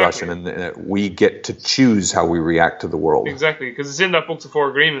psychological discussion, and we get to choose how we react to the world. Exactly, because it's in that book, The Four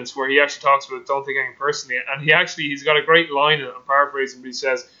Agreements, where he actually talks about don't think anything personally, and he's got a great line in it. I'm paraphrasing, but he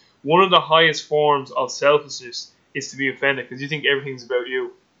says one of the highest forms of selfishness is to be offended because you think everything's about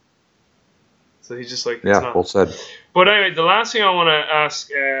you. So he's just like, yeah, well said. But anyway, the last thing I want to ask,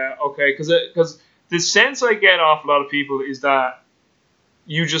 because the sense I get off a lot of people is that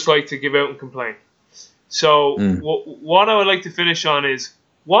you just like to give out and complain. So what I would like to finish on is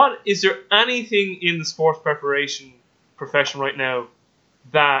there anything in the sports preparation profession right now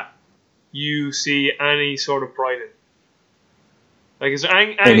that you see any sort of pride in? Like, is there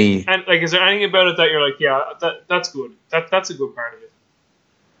is there anything about it that you're like, yeah, that's good. That's a good part of it.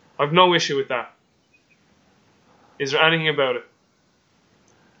 I've no issue with that. Is there anything about it?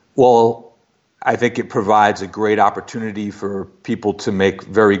 Well, I think it provides a great opportunity for people to make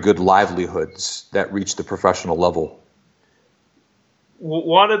very good livelihoods that reach the professional level.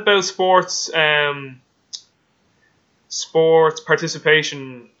 What about sports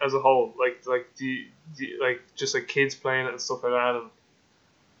participation as a whole, like just like kids playing it and stuff like that?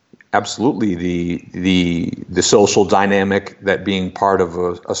 Absolutely, the social dynamic that being part of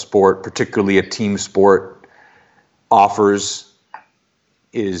a sport, particularly a team sport, offers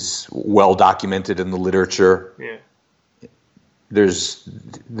is well documented in the literature. Yeah.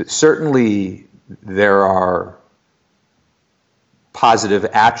 There are positive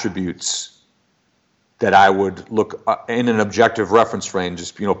attributes that I would look in an objective reference frame,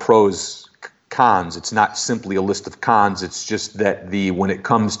 just pros, cons. It's not simply a list of cons. It's just that when it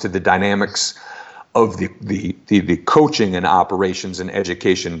comes to the dynamics of the coaching and operations and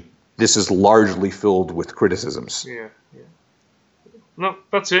education, this is largely filled with criticisms. Yeah. No,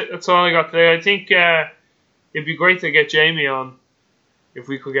 that's it. That's all I got today. I think it'd be great to get Jamie on if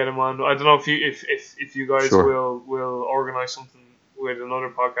we could get him on. I don't know if you guys will organize something with another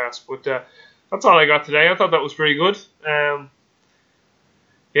podcast, but that's all I got today. I thought that was pretty good.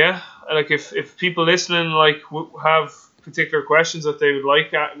 Yeah, like if people listening have particular questions that they would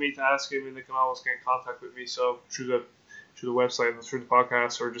like me to ask him, and they can always get in contact with me. So through the website and through the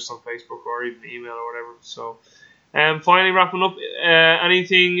podcast, or just on Facebook, or even email or whatever. So. Finally, wrapping up,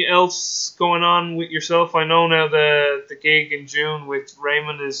 anything else going on with yourself? I know now the gig in June with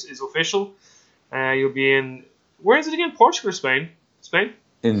Raymond is official. You'll be in, where is it again? Portugal or Spain? Spain?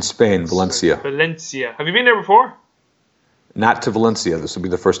 In Spain, Valencia. Valencia. Have you been there before? Not to Valencia. This will be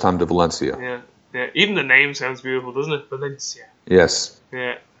the first time to Valencia. Yeah. Even the name sounds beautiful, doesn't it? Valencia. Yes.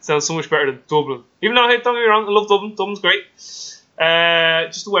 Yeah. It sounds so much better than Dublin. Even though, hey, don't get me wrong, I love Dublin. Dublin's great. Just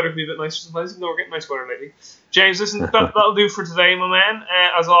the weather can be a bit nicer sometimes. We're getting nice weather lately. James, listen, that'll do for today, my man.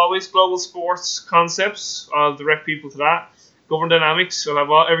 As always, Global Sports Concepts. I'll direct people to that. Govern Dynamics. I'll have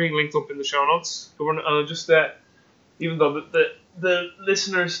everything linked up in the show notes. Even though the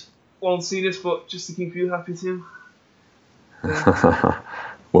listeners won't see this, but just to keep you happy too. Yeah.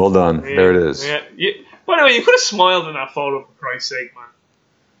 Well done. Yeah, there it is. Yeah. By the way, you could have smiled in that photo, for Christ's sake, man.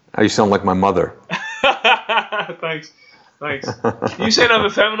 You sound like my mother. Thanks. You said I have a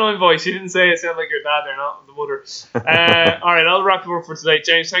feminine voice. You didn't say I sound like your dad or not, the mother. All right, I'll wrap it up for today.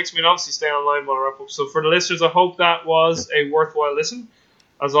 James, thanks for me, and obviously stay online while I wrap up. So for the listeners, I hope that was a worthwhile listen.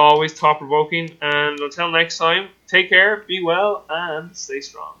 As always, thought-provoking. And until next time, take care, be well, and stay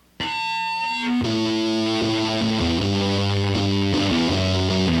strong.